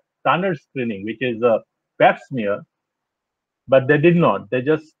standard screening, which is a pap smear, but they did not. They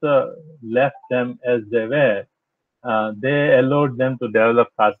just left them as they were. They allowed them to develop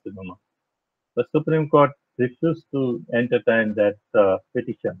carcinoma. The Supreme Court refused to entertain that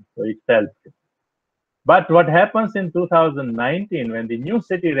petition, so it fell. But what happens in 2019, when the new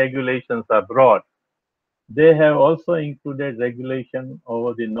city regulations are brought, they have also included regulation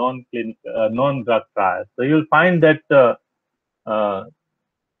over the non-drug trials. So you'll find that so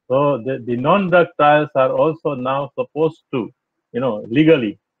the non-drug trials are also now supposed to,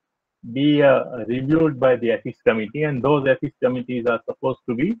 legally be reviewed by the ethics committee, and those ethics committees are supposed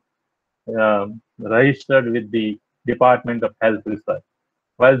to be registered with the Department of Health Research.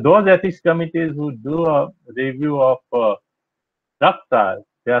 While those ethics committees who do a review of drug trials,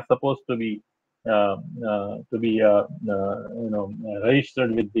 they are supposed to be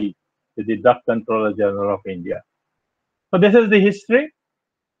registered with the Drug Controller General of India. So this is the history.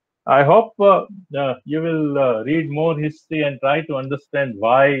 I hope you will read more history and try to understand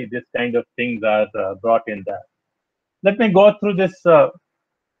why this kind of things are brought in there. Let me go through this,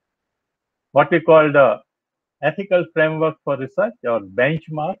 what we call the ethical framework for research or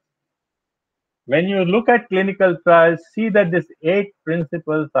benchmark. When you look at clinical trials, see that these 8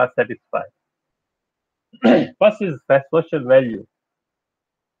 principles are satisfied. First is social value.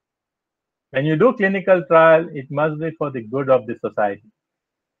 When you do clinical trial, it must be for the good of the society,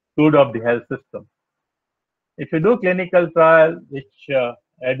 good of the health system. If you do clinical trial which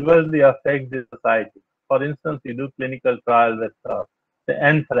adversely affects the society, for instance, you do clinical trial with the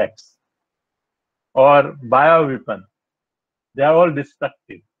anthrax or bioweapon, they are all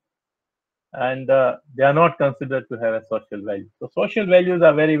destructive, and they are not considered to have a social value. So social values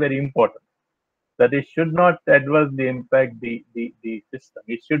are very, very important. That it should not adversely impact the system.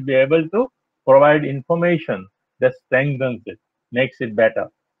 It should be able to provide information that strengthens it, makes it better.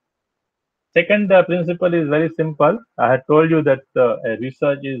 Second principle is very simple. I had told you that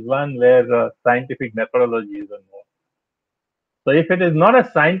research is one where scientific methodology is involved. So if it is not a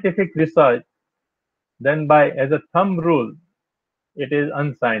scientific research, then as a thumb rule, it is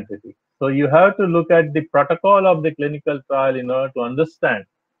unscientific. So you have to look at the protocol of the clinical trial in order to understand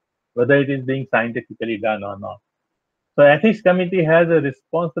whether it is being scientifically done or not. So ethics committee has a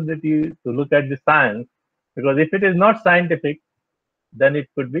responsibility to look at the science, because if it is not scientific, then it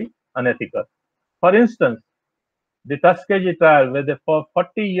could be unethical. For instance, the Tuskegee trial, where for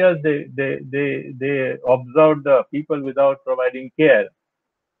 40 years they observed the people without providing care.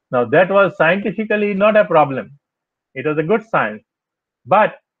 Now that was scientifically not a problem. It was a good science,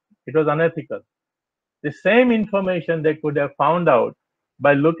 but it was unethical. The same information they could have found out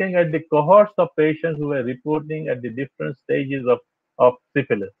by looking at the cohorts of patients who were reporting at the different stages of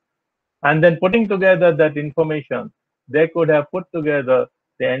syphilis. And then putting together that information, they could have put together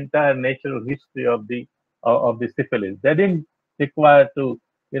the entire natural history of the syphilis. They didn't require to,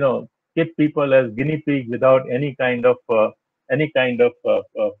 keep people as guinea pigs without any kind of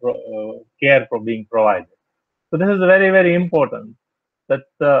care for being provided. So this is very, very important, that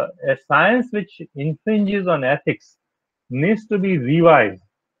a science which infringes on ethics needs to be revised.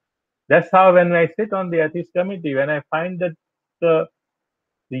 That's how when I sit on the ethics committee, when I find that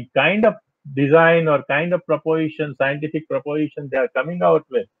the kind of design or kind of proposition, scientific proposition they are coming out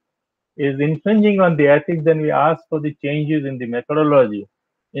with is infringing on the ethics, then we ask for the changes in the methodology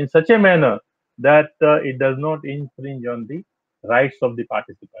in such a manner that it does not infringe on the rights of the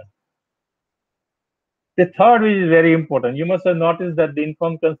participants. The third, which is very important, you must have noticed that the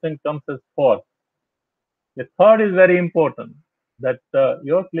informed consent comes as fourth. The third is very important, that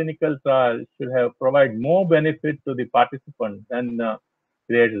your clinical trial should have provide more benefit to the participant than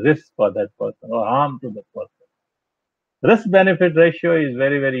create risk for that person or harm to that person. Risk-benefit ratio is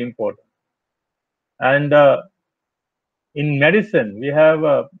very, very important. And in medicine, we have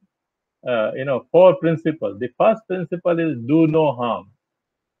four principles. The first principle is do no harm.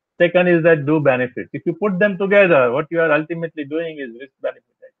 Second is that do benefit. If you put them together, what you are ultimately doing is risk-benefit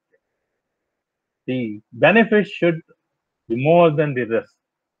ratio. The benefit should be more than the risk.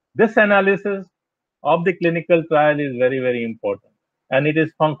 This analysis of the clinical trial is very, very important, and it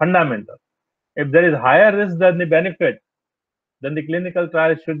is fundamental. If there is higher risk than the benefit, then the clinical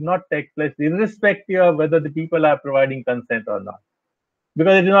trial should not take place, irrespective of whether the people are providing consent or not,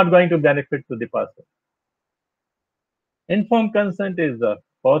 because it is not going to benefit to the person. Informed consent is the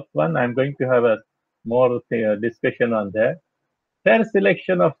fourth one. I'm going to have a more discussion on that. Fair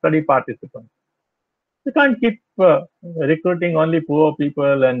selection of study participants. You can't keep recruiting only poor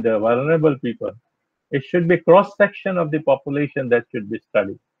people and vulnerable people. It should be cross-section of the population that should be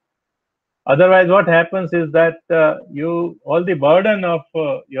studied. Otherwise, what happens is that all the burden of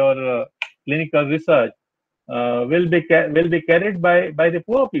your clinical research will be carried by the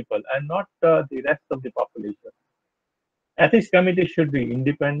poor people and not the rest of the population. Ethics committee should be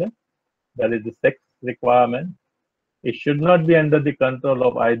independent. That is the sixth requirement. It should not be under the control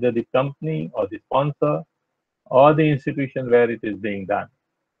of either the company or the sponsor or the institution where it is being done.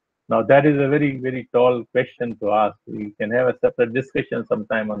 Now, that is a very, very tall question to ask. We can have a separate discussion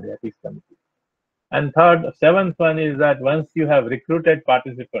sometime on the ethics committee. And seventh one is that once you have recruited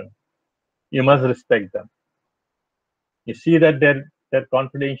participants, you must respect them. You see that their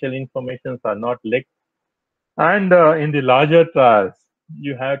confidential information are not leaked. And in the larger trials,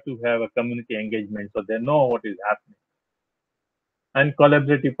 you have to have a community engagement so they know what is happening. And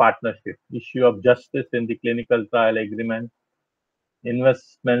collaborative partnership, issue of justice in the clinical trial agreement,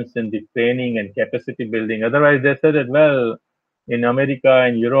 investments in the training and capacity building. Otherwise, they said that, well, in America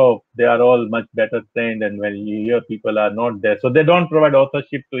and Europe, they are all much better trained, and when here people are not there. So they don't provide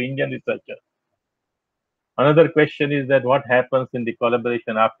authorship to Indian researchers. Another question is that what happens in the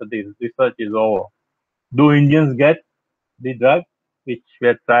collaboration after the research is over? Do Indians get the drug which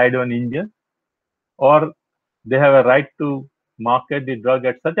were tried on Indians? Or they have a right to market the drug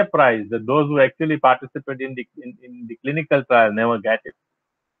at such a price that those who actually participate in the clinical trial never get it.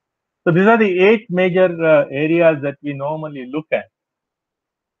 So these are the 8 major areas that we normally look at,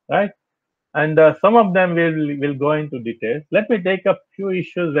 right? And some of them will go into details. Let me take a few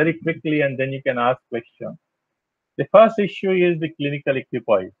issues very quickly, and then you can ask questions. The first issue is the clinical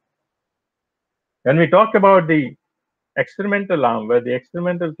equipoise. When we talk about the experimental arm where the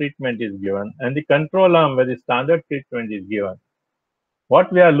experimental treatment is given and the control arm where the standard treatment is given,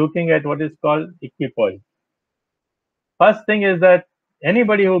 what we are looking at what is called equipoise. First thing is that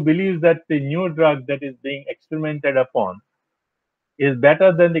anybody who believes that the new drug that is being experimented upon is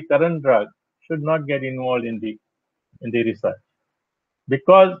better than the current drug should not get involved in the research,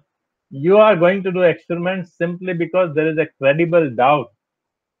 because you are going to do experiments simply because there is a credible doubt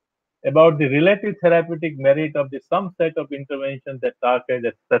about the relative therapeutic merit of some set of interventions that target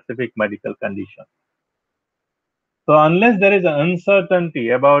a specific medical condition. So unless there is an uncertainty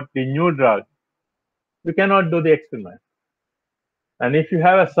about the new drug, you cannot do the experiment. And if you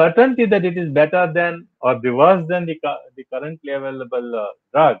have a certainty that it is better than or worse than the currently available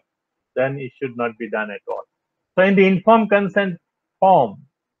drug, then it should not be done at all. So in the informed consent form,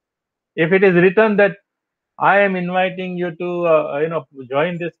 if it is written that I am inviting you to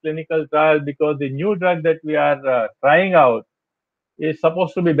join this clinical trial because the new drug that we are trying out is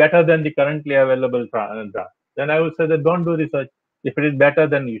supposed to be better than the currently available drug, then I would say that don't do research. If it is better,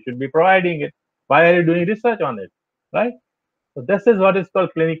 then you should be providing it. Why are you doing research on it, right? So this is what is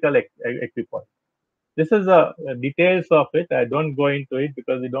called clinical equipoise. This is the details of it. I don't go into it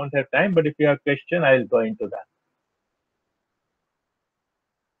because we don't have time, but if you have question, I'll go into that.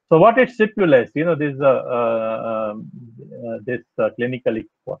 So what it stipulates, this clinical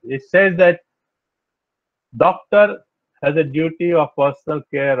equipoise. It says that doctor has a duty of personal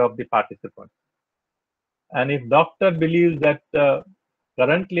care of the participant. And if doctor believes that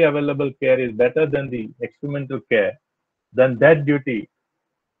currently available care is better than the experimental care, then that duty,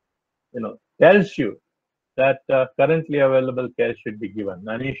 tells you that currently available care should be given,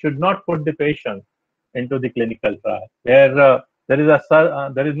 and you should not put the patient into the clinical trial where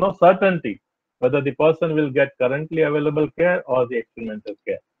there is no certainty whether the person will get currently available care or the experimental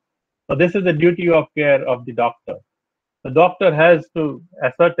care. So this is the duty of care of the doctor. The doctor has to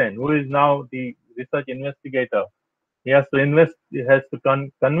ascertain who is now the research investigator. He has to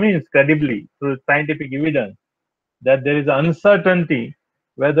convince credibly through scientific evidence that there is uncertainty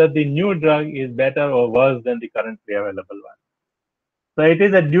whether the new drug is better or worse than the currently available one. So it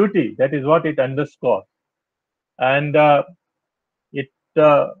is a duty. That is what it underscores. And it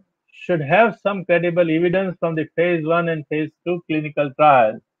should have some credible evidence from the phase 1 and phase 2 clinical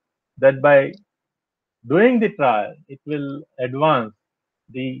trials that by doing the trial, it will advance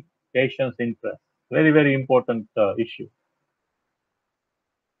the patient's interest. Very, very important issue.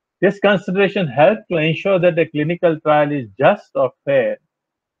 This consideration helps to ensure that the clinical trial is just or fair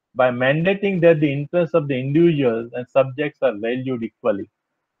by mandating that the interests of the individuals and subjects are valued equally.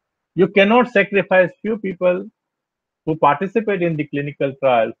 You cannot sacrifice few people who participate in the clinical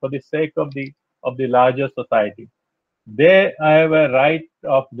trial for the sake of the larger society. They have a right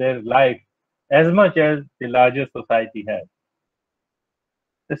of their life as much as the larger society has.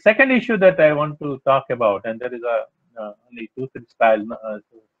 The second issue that I want to talk about, and there is only 2-3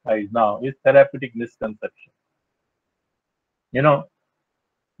 slides now, is therapeutic misconception.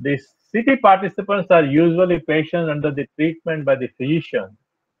 The CT participants are usually patients under the treatment by the physician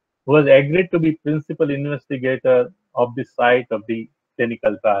who has agreed to be principal investigator of the site of the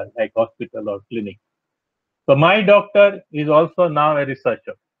clinical trial, like hospital or clinic. So my doctor is also now a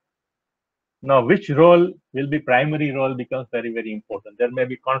researcher. Now, which role will be primary role becomes very, very important. There may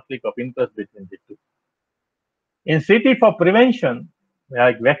be conflict of interest between the two. In CT for prevention,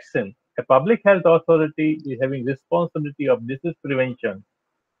 like vaccine, a public health authority is having responsibility of disease prevention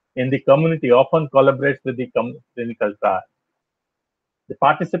in the community, often collaborates with the clinical trial. The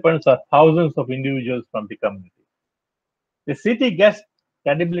participants are thousands of individuals from the community. The CT gets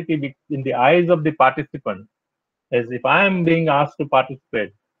credibility in the eyes of the participant, as if I am being asked to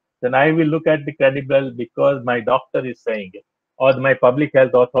participate, then I will look at the credible because my doctor is saying it, or my public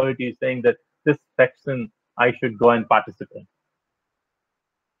health authority is saying that this vaccine I should go and participate.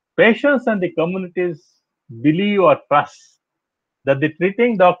 Patients and the communities believe or trust that the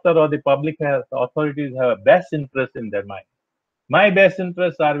treating doctor or the public health authorities have a best interest in their mind. My best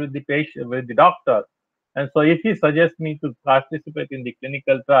interests are with the patient, with the doctor, and so if he suggests me to participate in the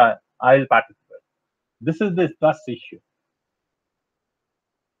clinical trial, I will participate. This is the trust issue.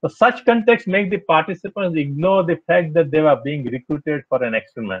 So such contexts make the participants ignore the fact that they are being recruited for an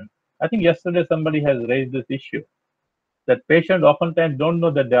experiment. I think yesterday somebody has raised this issue, that patients oftentimes don't know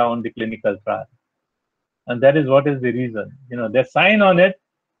that they are on the clinical trial. And that is what is the reason. They sign on it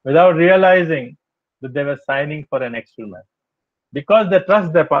without realizing that they were signing for an experiment. Because they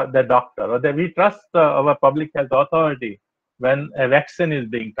trust the doctor, or we trust our public health authority when a vaccine is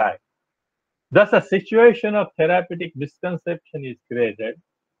being tried. Thus, a situation of therapeutic misconception is created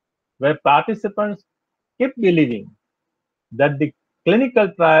where participants keep believing that the clinical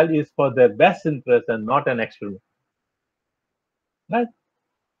trial is for their best interest and not an experiment. Right?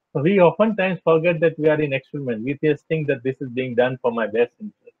 So we oftentimes forget that we are in experiment. We just think that this is being done for my best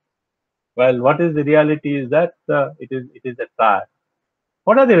interest. Well, what is the reality is that it is a trial.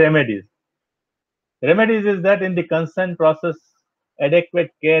 What are the remedies? Remedies is that in the consent process,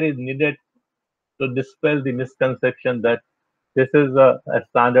 adequate care is needed to dispel the misconception that this is a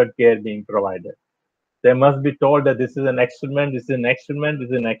standard care being provided. They must be told that this is an experiment, this is an experiment,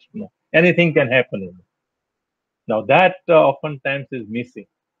 this is an experiment. Anything can happen in it. Now that oftentimes is missing.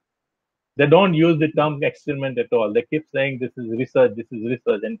 They don't use the term experiment at all. They keep saying this is research,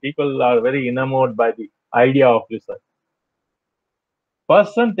 and people are very enamored by the idea of research.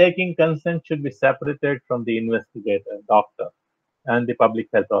 Person taking consent should be separated from the investigator, doctor, and the public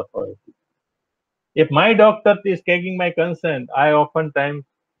health authority. If my doctor is taking my consent, I oftentimes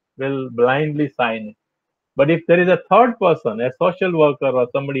will blindly sign it. But if there is a third person, a social worker or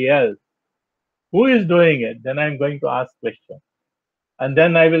somebody else, who is doing it, then I'm going to ask questions. and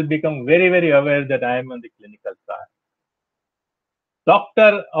then I will become very, very aware that I am on the clinical trial.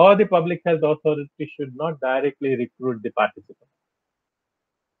 Doctor or the public health authority should not directly recruit the participants.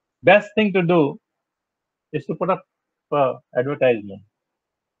 Best thing to do is to put up advertisement.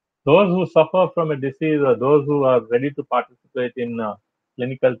 Those who suffer from a disease or those who are ready to participate in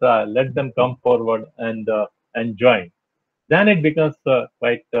clinical trial, let them come forward and join. Then it becomes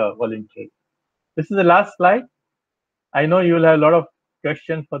quite voluntary. This is the last slide. I know you will have a lot of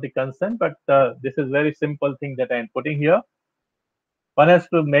questions for the consent, but this is very simple thing that I am putting here. One has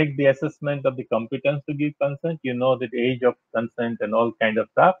to make the assessment of the competence to give consent. You know the age of consent and all kind of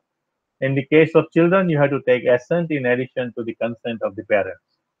stuff. In the case of children, you have to take assent in addition to the consent of the parents.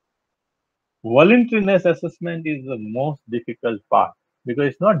 Voluntariness assessment is the most difficult part because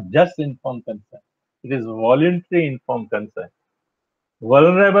it's not just informed consent. It is voluntary informed consent.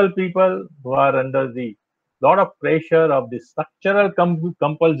 Vulnerable people who are under the lot of pressure of the structural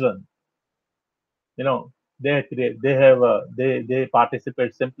compulsion, you know, they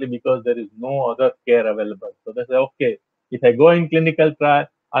participate simply because there is no other care available. So they say, okay, if I go in clinical trial,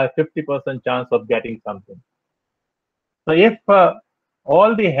 I have 50% chance of getting something. So if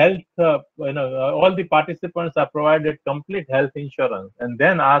all the health, all the participants are provided complete health insurance and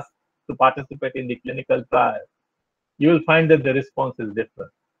then asked to participate in the clinical trial, you will find that the response is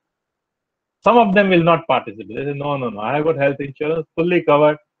different. Some of them will not participate. They say, no, I have got health insurance fully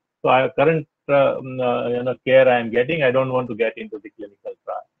covered. So I have current care I am getting. I don't want to get into the clinical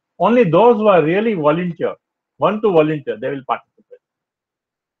trial. Only those who are really want to volunteer, they will participate.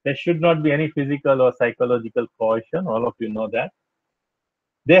 There should not be any physical or psychological coercion. All of you know that.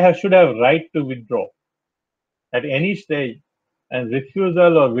 They should have right to withdraw at any stage, and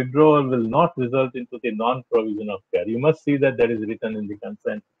refusal or withdrawal will not result into the non-provision of care. You must see that is written in the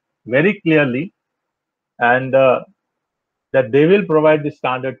consent very clearly, and that they will provide the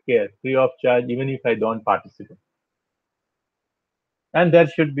standard care free of charge even if I don't participate. And there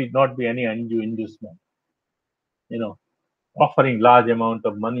should not be any undue inducement, offering large amount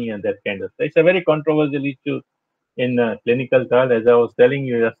of money and that kind of stuff. It's a very controversial issue in clinical trial. As I was telling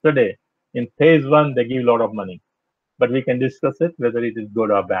you yesterday, in phase 1, they give a lot of money, but we can discuss it, whether it is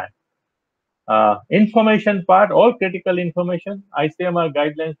good or bad. Information part, all critical information, ICMR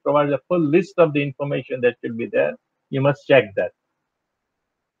guidelines provide a full list of the information that should be there. You must check that.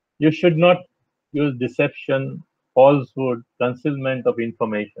 You should not use deception, falsehood, concealment of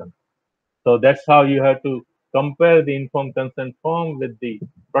information. So that's how you have to compare the informed consent form with the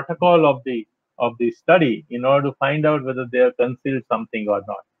protocol of the study in order to find out whether they have concealed something or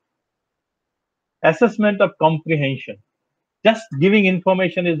not. Assessment of comprehension. Just giving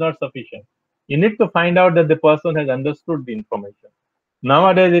information is not sufficient. You need to find out that the person has understood the information.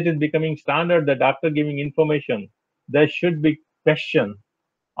 Nowadays, it is becoming standard that after giving information, there should be questions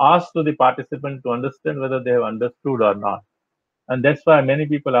asked to the participant to understand whether they have understood or not. And that's why many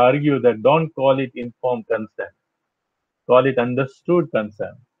people argue that don't call it informed consent. Call it understood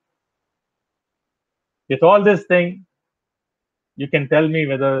consent. With all this thing, you can tell me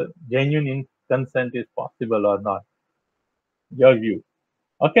whether genuine consent is possible or not. Your view.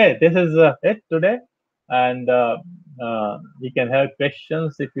 Okay, this is it today. And we can have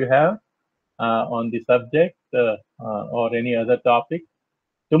questions if you have on the subject or any other topic.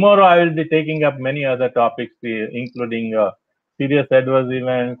 Tomorrow, I will be taking up many other topics, including serious adverse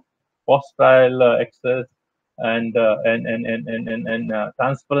events, post-trial access, and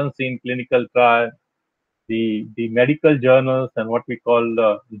transparency in clinical trial, the medical journals, and what we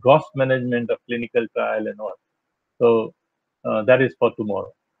call gross management of clinical trial and all. So that is for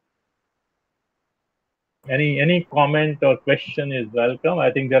tomorrow. Any comment or question is welcome.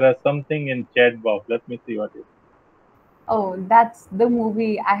 I think there are something in chat box. Let me see what it is. Oh, that's the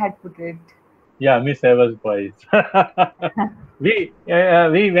movie I had put it. Yeah, Miss Eva's voice. we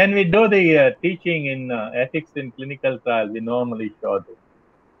when we do the teaching in ethics in clinical trial, we normally show this,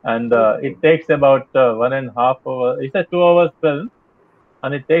 and it takes about 1.5 hours. It's a 2 hours film,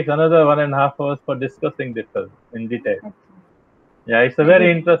 and it takes another 1.5 hours for discussing the film in detail. Okay. Yeah, it's a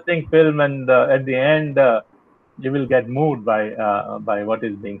very interesting film, and at the end, you will get moved by what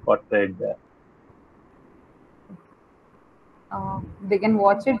is being portrayed there. They can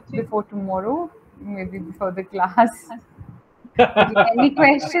watch it before tomorrow, maybe before the class. Any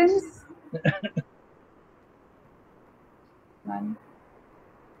questions? None.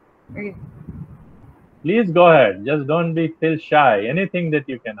 Wait. Please go ahead. Just don't feel shy. Anything that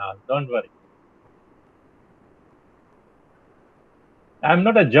you can ask, don't worry. I'm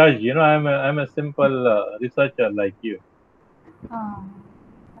not a judge, I'm a simple researcher like you.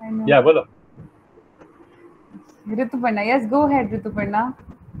 I know. Yeah, bolo. Rituparna, yes, go ahead, Rituparna.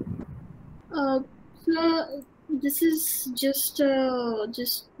 So this is just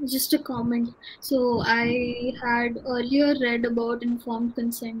a comment. So I had earlier read about informed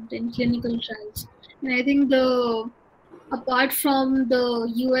consent in clinical trials, and I think apart from the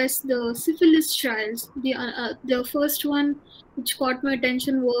US, the syphilis trials, the first one which caught my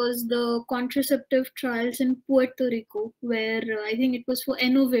attention was the contraceptive trials in Puerto Rico, where I think it was for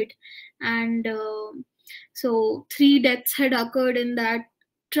Enovid, and so 3 deaths had occurred in that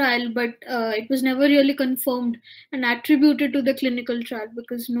trial, but it was never really confirmed and attributed to the clinical trial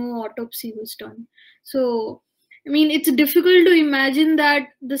because no autopsy was done. So, I mean, it's difficult to imagine that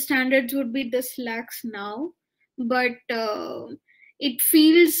the standards would be this lax now, but it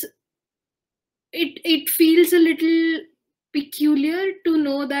feels it feels a little peculiar to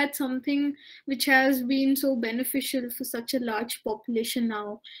know that something which has been so beneficial for such a large population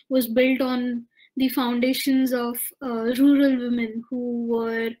now was built on the foundations of rural women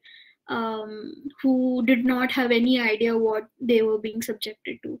who did not have any idea what they were being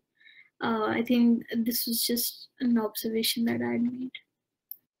subjected to. I think this was just an observation that I made.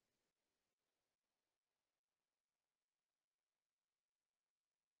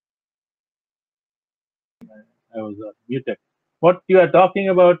 I was muted. What you are talking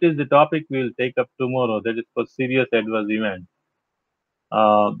about is the topic we will take up tomorrow. That is for serious adverse events.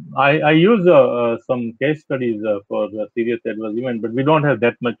 I use some case studies for serious adverse event, but we don't have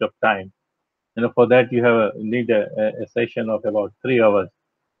that much of time. For that you need a session of about 3 hours.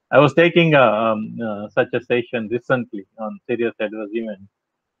 I was taking such a session recently on serious adverse events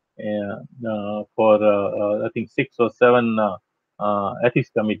for I think 6 or 7 ethics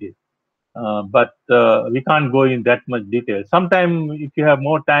committees. But we can't go in that much detail. Sometime, if you have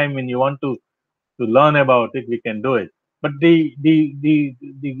more time and you want to learn about it, we can do it. But the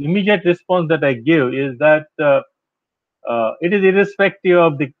immediate response that I give is that it is irrespective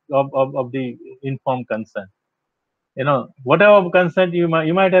of the informed consent. Whatever consent you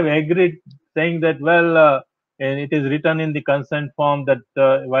might have agreed, saying that and it is written in the consent form that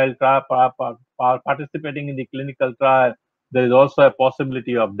while participating in the clinical trial, there is also a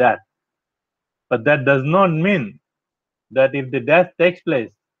possibility of that. But that does not mean that if the death takes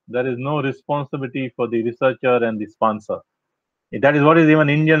place, there is no responsibility for the researcher and the sponsor. That is what is even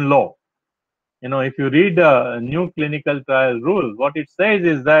Indian law. If you read a new clinical trial rule, what it says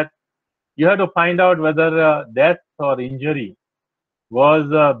is that you have to find out whether death or injury was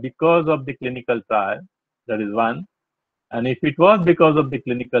because of the clinical trial. That is one. And if it was because of the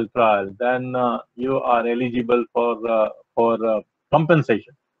clinical trial, then you are eligible for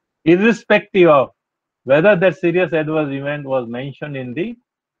compensation, irrespective of whether that serious adverse event was mentioned in the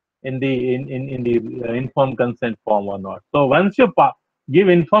informed consent form or not. So once you give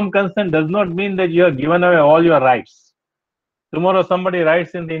informed consent, does not mean that you have given away all your rights. Tomorrow somebody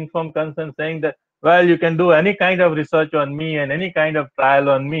writes in the informed consent saying that, well, you can do any kind of research on me and any kind of trial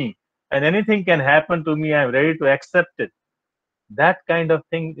on me, and anything can happen to me, I'm ready to accept it. That kind of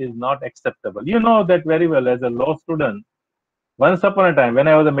thing is not acceptable. You know that very well as a law student. Once upon a time, when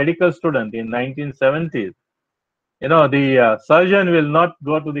I was a medical student in 1970s, the surgeon will not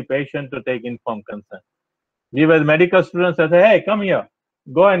go to the patient to take informed consent. We were medical students and say, hey, come here,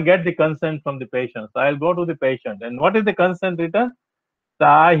 go and get the consent from the patient. So I'll go to the patient. And what is the consent written? So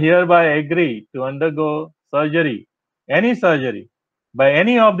I hereby agree to undergo surgery, any surgery, by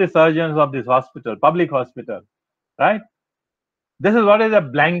any of the surgeons of this hospital, public hospital, right? This is what is a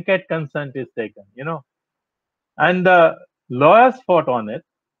blanket consent is taken, And the lawyers fought on it.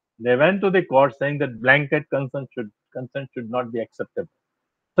 They went to the court saying that blanket consent should not be acceptable.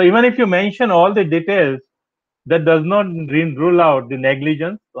 So even if you mention all the details, that does not rule out the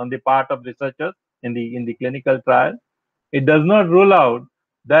negligence on the part of researchers in the clinical trial. It does not rule out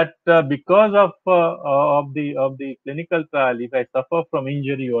that because of the clinical trial, if I suffer from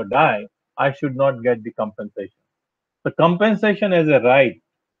injury or die, I should not get the compensation. The compensation as a right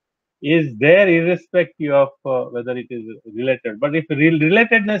is there irrespective of whether it is related. But if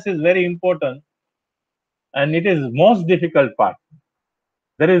relatedness is very important, and it is most difficult part,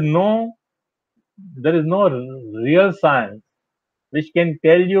 there is no real science which can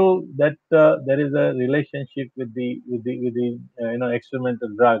tell you that there is a relationship with the experimental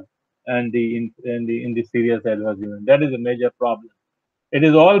drug and in the serious adverse event. That is a major problem. It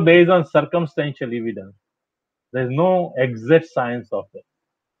is all based on circumstantial evidence. There is no exact science of it.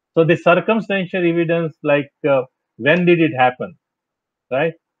 So the circumstantial evidence, like when did it happen,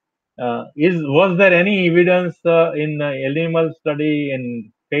 right? Was there any evidence in animal study,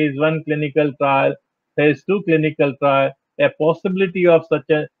 in phase 1 clinical trial, phase 2 clinical trial, a possibility of such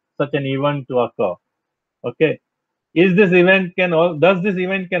an event to occur? Okay, Is this event does this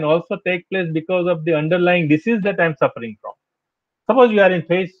event can also take place because of the underlying disease that I'm suffering from? Suppose you are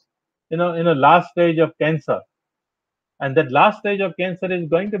in last stage of cancer, and that last stage of cancer is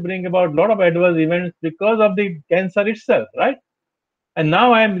going to bring about a lot of adverse events because of the cancer itself, right? And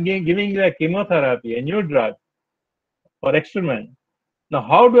now I am giving you a chemotherapy, a new drug for experiment. Now,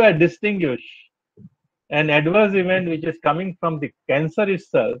 how do I distinguish an adverse event which is coming from the cancer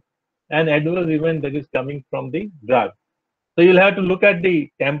itself and adverse event that is coming from the drug? So you'll have to look at the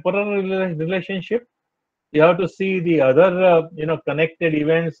temporal relationship. You have to see the other connected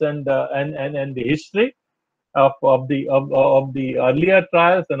events and the history of the earlier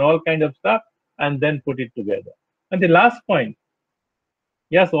trials and all kind of stuff, and then put it together. And the last point,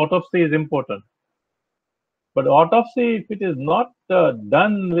 yes, autopsy is important, but autopsy, if it is not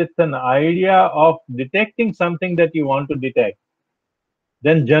done with an idea of detecting something that you want to detect,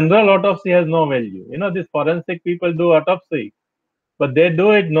 then general autopsy has no value. These forensic people do autopsy, but they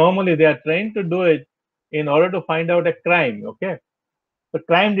do it normally. They are trained to do it in order to find out a crime. Okay, so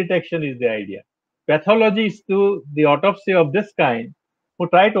crime detection is the idea. Pathologists do the autopsy of this kind who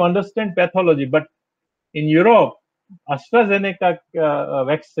try to understand pathology. But in Europe, AstraZeneca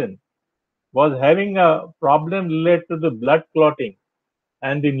vaccine was having a problem related to the blood clotting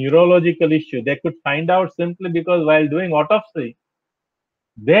and the neurological issue. They could find out simply because while doing autopsy,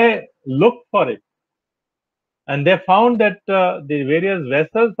 they looked for it. And they found that the various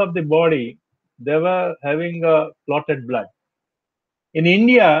vessels of the body, they were having clotted blood. In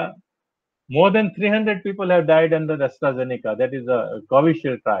India, more than 300 people have died under AstraZeneca. That is a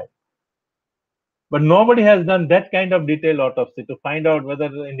Covishield trial. But nobody has done that kind of detailed autopsy to find out whether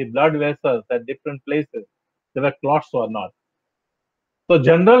in the blood vessels at different places there were clots or not. So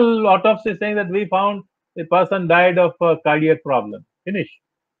general autopsy saying that we found the person died of a cardiac problem. Finish.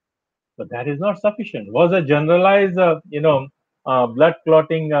 But that is not sufficient. Was a generalized, blood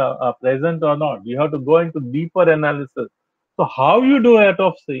clotting present or not? You have to go into deeper analysis. So how you do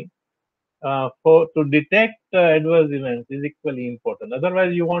autopsy to detect adverse events is equally important.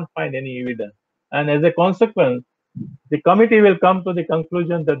 Otherwise, you won't find any evidence. And as a consequence, the committee will come to the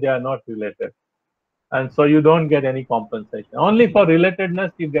conclusion that they are not related. And so you don't get any compensation. Only for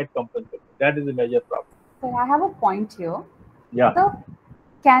relatedness, you get compensation. That is a major problem. So I have a point here. Yeah.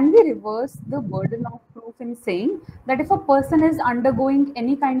 Can we reverse the burden of proof in saying that if a person is undergoing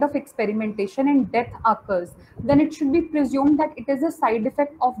any kind of experimentation and death occurs, then it should be presumed that it is a side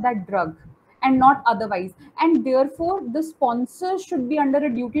effect of that drug and not otherwise, and therefore the sponsor should be under a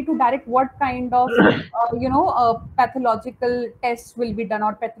duty to direct what kind of pathological tests will be done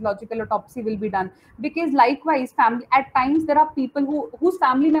or pathological autopsy will be done. Because likewise, family, at times there are people whose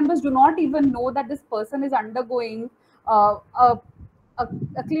family members do not even know that this person is undergoing a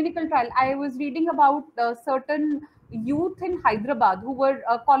clinical trial. I was reading about certain youth in Hyderabad who were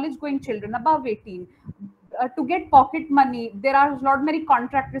college-going children above 18. To get pocket money, there are not many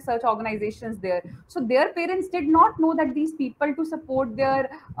contract research organizations there. So their parents did not know that these people, to support their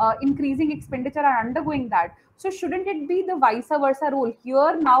increasing expenditure, are undergoing that. So shouldn't it be the vice versa role?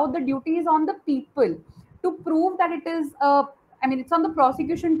 Here now the duty is on the people to prove that it is, it's on the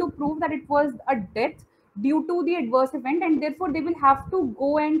prosecution to prove that it was a death due to the adverse event, and therefore they will have to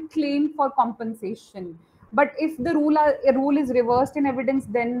go and claim for compensation. But if the rule is reversed in evidence,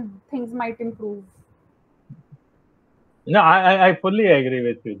 then things might improve. No, I fully agree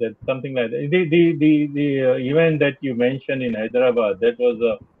with you. That something like that. The event that you mentioned in Hyderabad, that was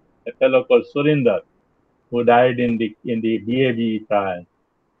a fellow called Surinder who died in the BAB trial,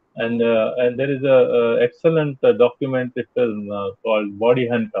 and there is a excellent documentary film called Body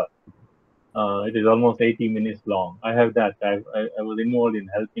Hunter. It is almost 80 minutes long. I have that. I was involved in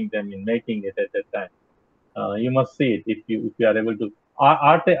helping them in making it at that time. You must see it if you are able to.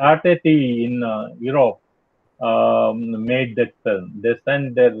 Arte TV in Europe made that film. They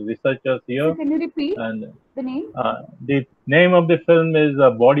sent their researchers here. So can you repeat the name? The name of the film is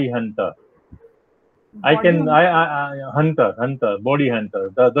Body Hunter. Hunter, Body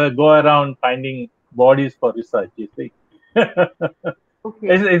Hunter. They go around finding bodies for research, you see. Okay.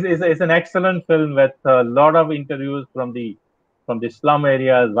 It's an excellent film with a lot of interviews from the slum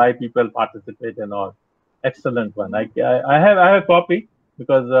areas, why people participate and all. Excellent one. I have a copy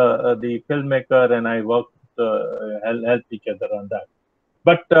because the filmmaker and I worked help each other on that.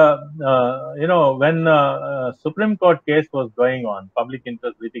 But when Supreme Court case was going on, public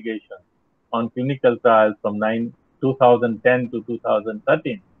interest litigation on clinical trials from 2010 to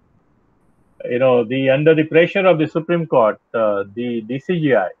 2013, under the pressure of the Supreme Court, the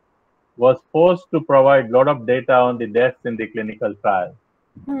DCGI was forced to provide a lot of data on the deaths in the clinical trial.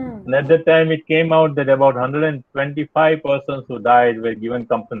 And at that time, it came out that about 125 persons who died were given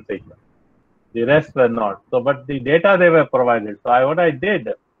compensation. The rest were not. So, but the data they were provided. So, what I did,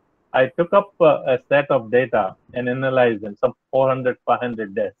 I took up a set of data and analyzed them, some 400,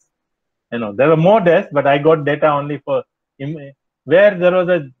 500 deaths. There were more deaths, but I got data only for where there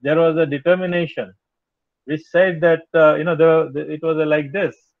was a determination which said that it was like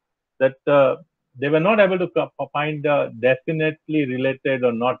this, that they were not able to find definitely related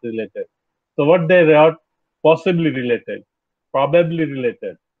or not related. So what they wrote, possibly related, probably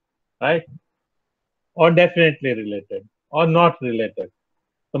related, right, or definitely related, or not related.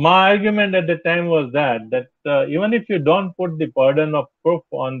 So my argument at the time was that even if you don't put the burden of proof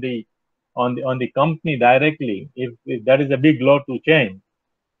on the company directly, if that is a big law to change,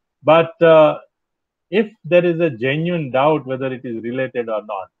 but if there is a genuine doubt whether it is related or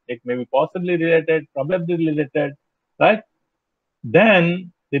not, it may be possibly related, probably related, right?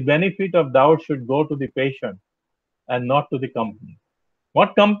 Then the benefit of doubt should go to the patient and not to the company.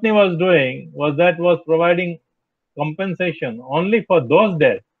 What company was doing was providing compensation only for those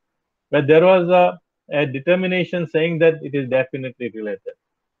deaths where there was a determination saying that it is definitely related.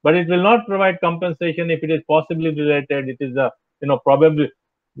 But it will not provide compensation if it is possibly related. It is probably.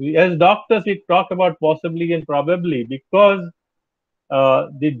 As doctors, we talk about possibly and probably because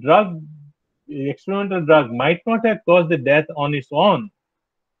the experimental drug might not have caused the death on its own,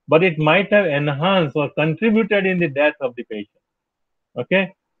 but it might have enhanced or contributed in the death of the patient.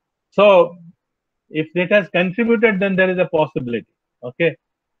 Okay, so if it has contributed, then there is a possibility. Okay,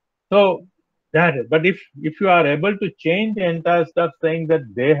 so that is. But if you are able to change the entire stuff, saying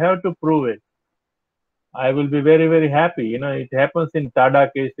that they have to prove it, I will be very, very happy. It happens in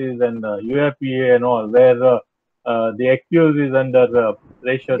TADA cases and UFPA and all, where the accused is under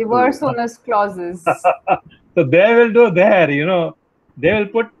pressure. Reverse onus clauses. So they will do there, they will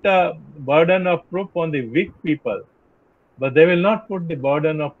put burden of proof on the weak people, but they will not put the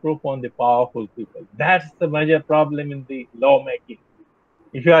burden of proof on the powerful people. That's the major problem in the lawmaking.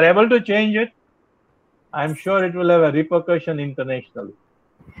 If you are able to change it, I'm sure it will have a repercussion internationally.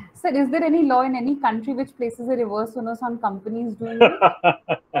 Sir, is there any law in any country which places a reverse onus on companies doing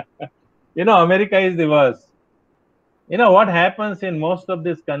it? America is the worst. What happens in most of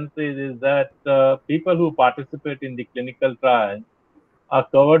these countries is that people who participate in the clinical trial are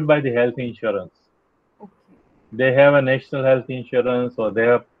covered by the health insurance. Okay. They have a national health insurance, or they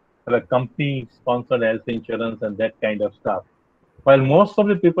have a company-sponsored health insurance and that kind of stuff. While most of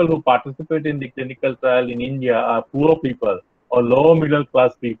the people who participate in the clinical trial in India are poor people or lower middle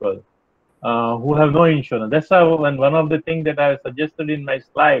class people who have no insurance. That's why one of the things that I suggested in my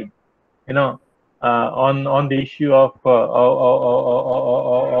slide, on the issue of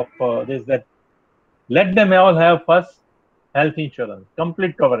this, that let them all have first health insurance,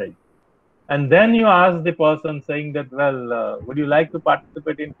 complete coverage. And then you ask the person saying that, well, would you like to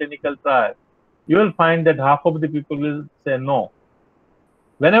participate in clinical trial? You will find that half of the people will say no.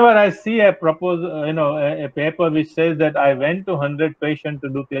 Whenever I see a proposal, a paper which says that I went to 100 patients to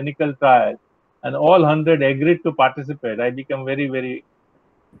do clinical trials and all 100 agreed to participate, I become very, very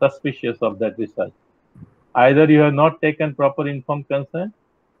suspicious of that research. Either you have not taken proper informed consent,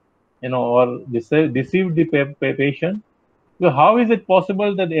 or deceived the patient. So how is it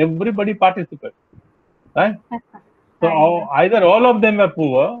possible that everybody participates, right? So either all of them are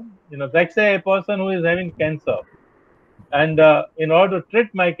poor, let's say a person who is having cancer, and in order to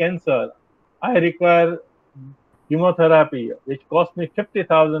treat my cancer, I require chemotherapy, which costs me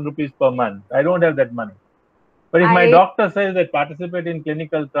 50,000 rupees per month. I don't have that money. But if my doctor says that participate in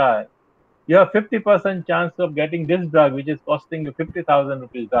clinical trial, you have 50% chance of getting this drug, which is costing you 50,000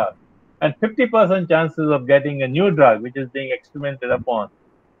 rupees drug, and 50% chances of getting a new drug, which is being experimented upon,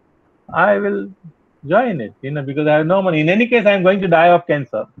 I will join it, because I have no money. In any case, I am going to die of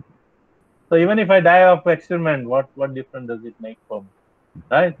cancer. So even if I die of experiment, what difference does it make for me?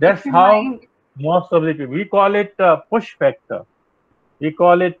 Right? That's how most of the people, we call it push factor. We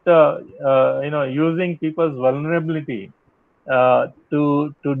call it, using people's vulnerability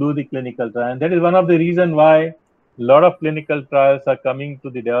to do the clinical trial. And that is one of the reasons why a lot of clinical trials are coming to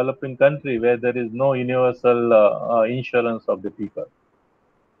the developing country where there is no universal insurance of the people.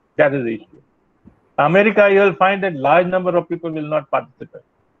 That is the issue. America, you will find that large number of people will not participate.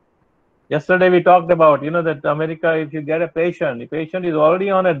 Yesterday we talked about, that America, if you get a patient, the patient is already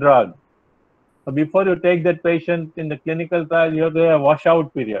on a drug. So before you take that patient in the clinical trial, you have to have a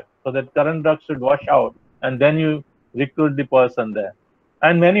washout period. So that current drug should wash out, and then you recruit the person there.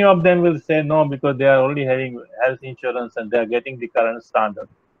 And many of them will say no, because they are already having health insurance and they are getting the current standard.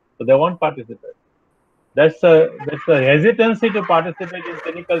 So they won't participate. the hesitancy to participate in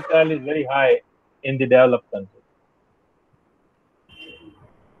clinical trial is very high in the developed countries.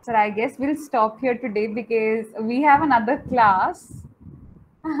 So I guess we'll stop here today because we have another class.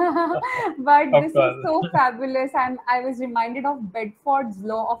 But this was so fabulous, and I was reminded of Bedford's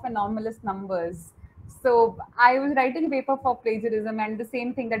law of anomalous numbers. So I was writing a paper for plagiarism, and the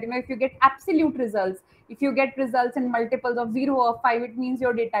same thing that, if you get absolute results, if you get results in multiples of 0 or 5, it means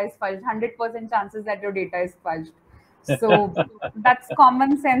your data is fudged. 100% chances that your data is fudged. So that's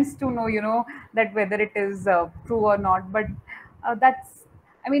common sense to know, that whether it is true or not. But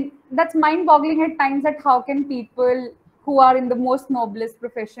that's mind-boggling at times, that how can people who are in the most noblest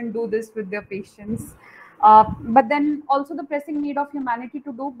profession do this with their patients. But then also the pressing need of humanity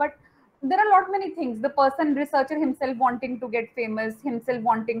to do. But there are a lot many things. The person, researcher himself wanting to get famous, himself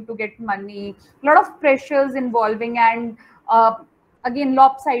wanting to get money, a lot of pressures involving, and again,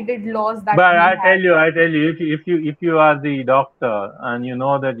 lopsided laws that But we I have. tell you, if you are the doctor and you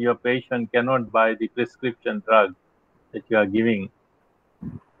know that your patient cannot buy the prescription drug that you are giving,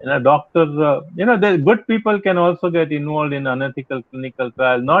 doctors, the good people can also get involved in unethical clinical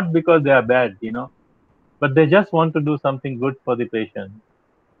trial, not because they are bad, but they just want to do something good for the patient.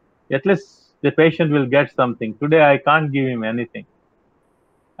 At least the patient will get something. Today, I can't give him anything.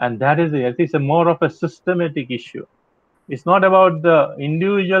 And that is it's a more of a systematic issue. It's not about the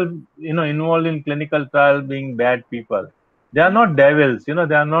individual, involved in clinical trial being bad people. They are not devils, they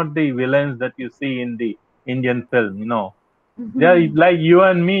are not the villains that you see in the Indian film, They are like you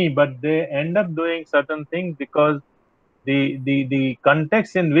and me, but they end up doing certain things because the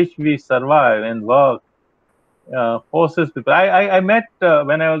context in which we survive and work forces people. I met,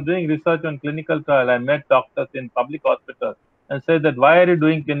 when I was doing research on clinical trial, I met doctors in public hospitals and said that, why are you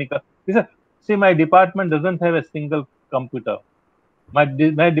doing clinical? He said, see, my department doesn't have a single computer. My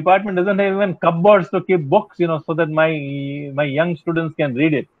department doesn't have even cupboards to keep books, so that my young students can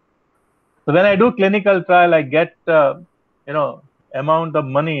read it. So when I do clinical trial, I get, amount of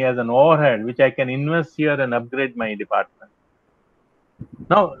money as an overhead, which I can invest here and upgrade my department.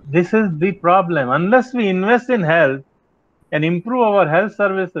 Now, this is the problem. Unless we invest in health and improve our health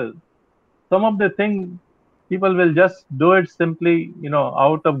services, some of the things people will just do it simply,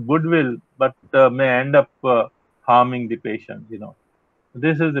 out of goodwill, but may end up harming the patient,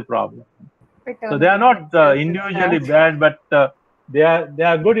 This is the problem. So they are not individually bad, but they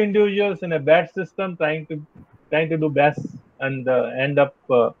are good individuals in a bad system trying to do best and end up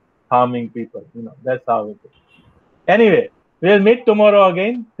harming people. That's how it is. Anyway, we'll meet tomorrow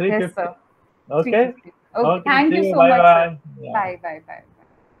again, 3:50. Yes, sir. Okay. 3:50. Okay. Thank you so bye much, bye. sir. Yeah. Bye.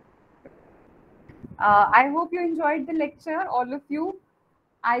 I hope you enjoyed the lecture, all of you.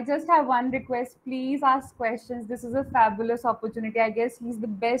 I just have one request. Please ask questions. This is a fabulous opportunity. I guess he's the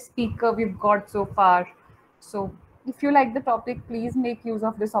best speaker we've got so far. So if you like the topic, please make use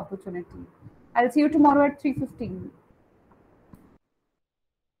of this opportunity. I'll see you tomorrow at 3:15.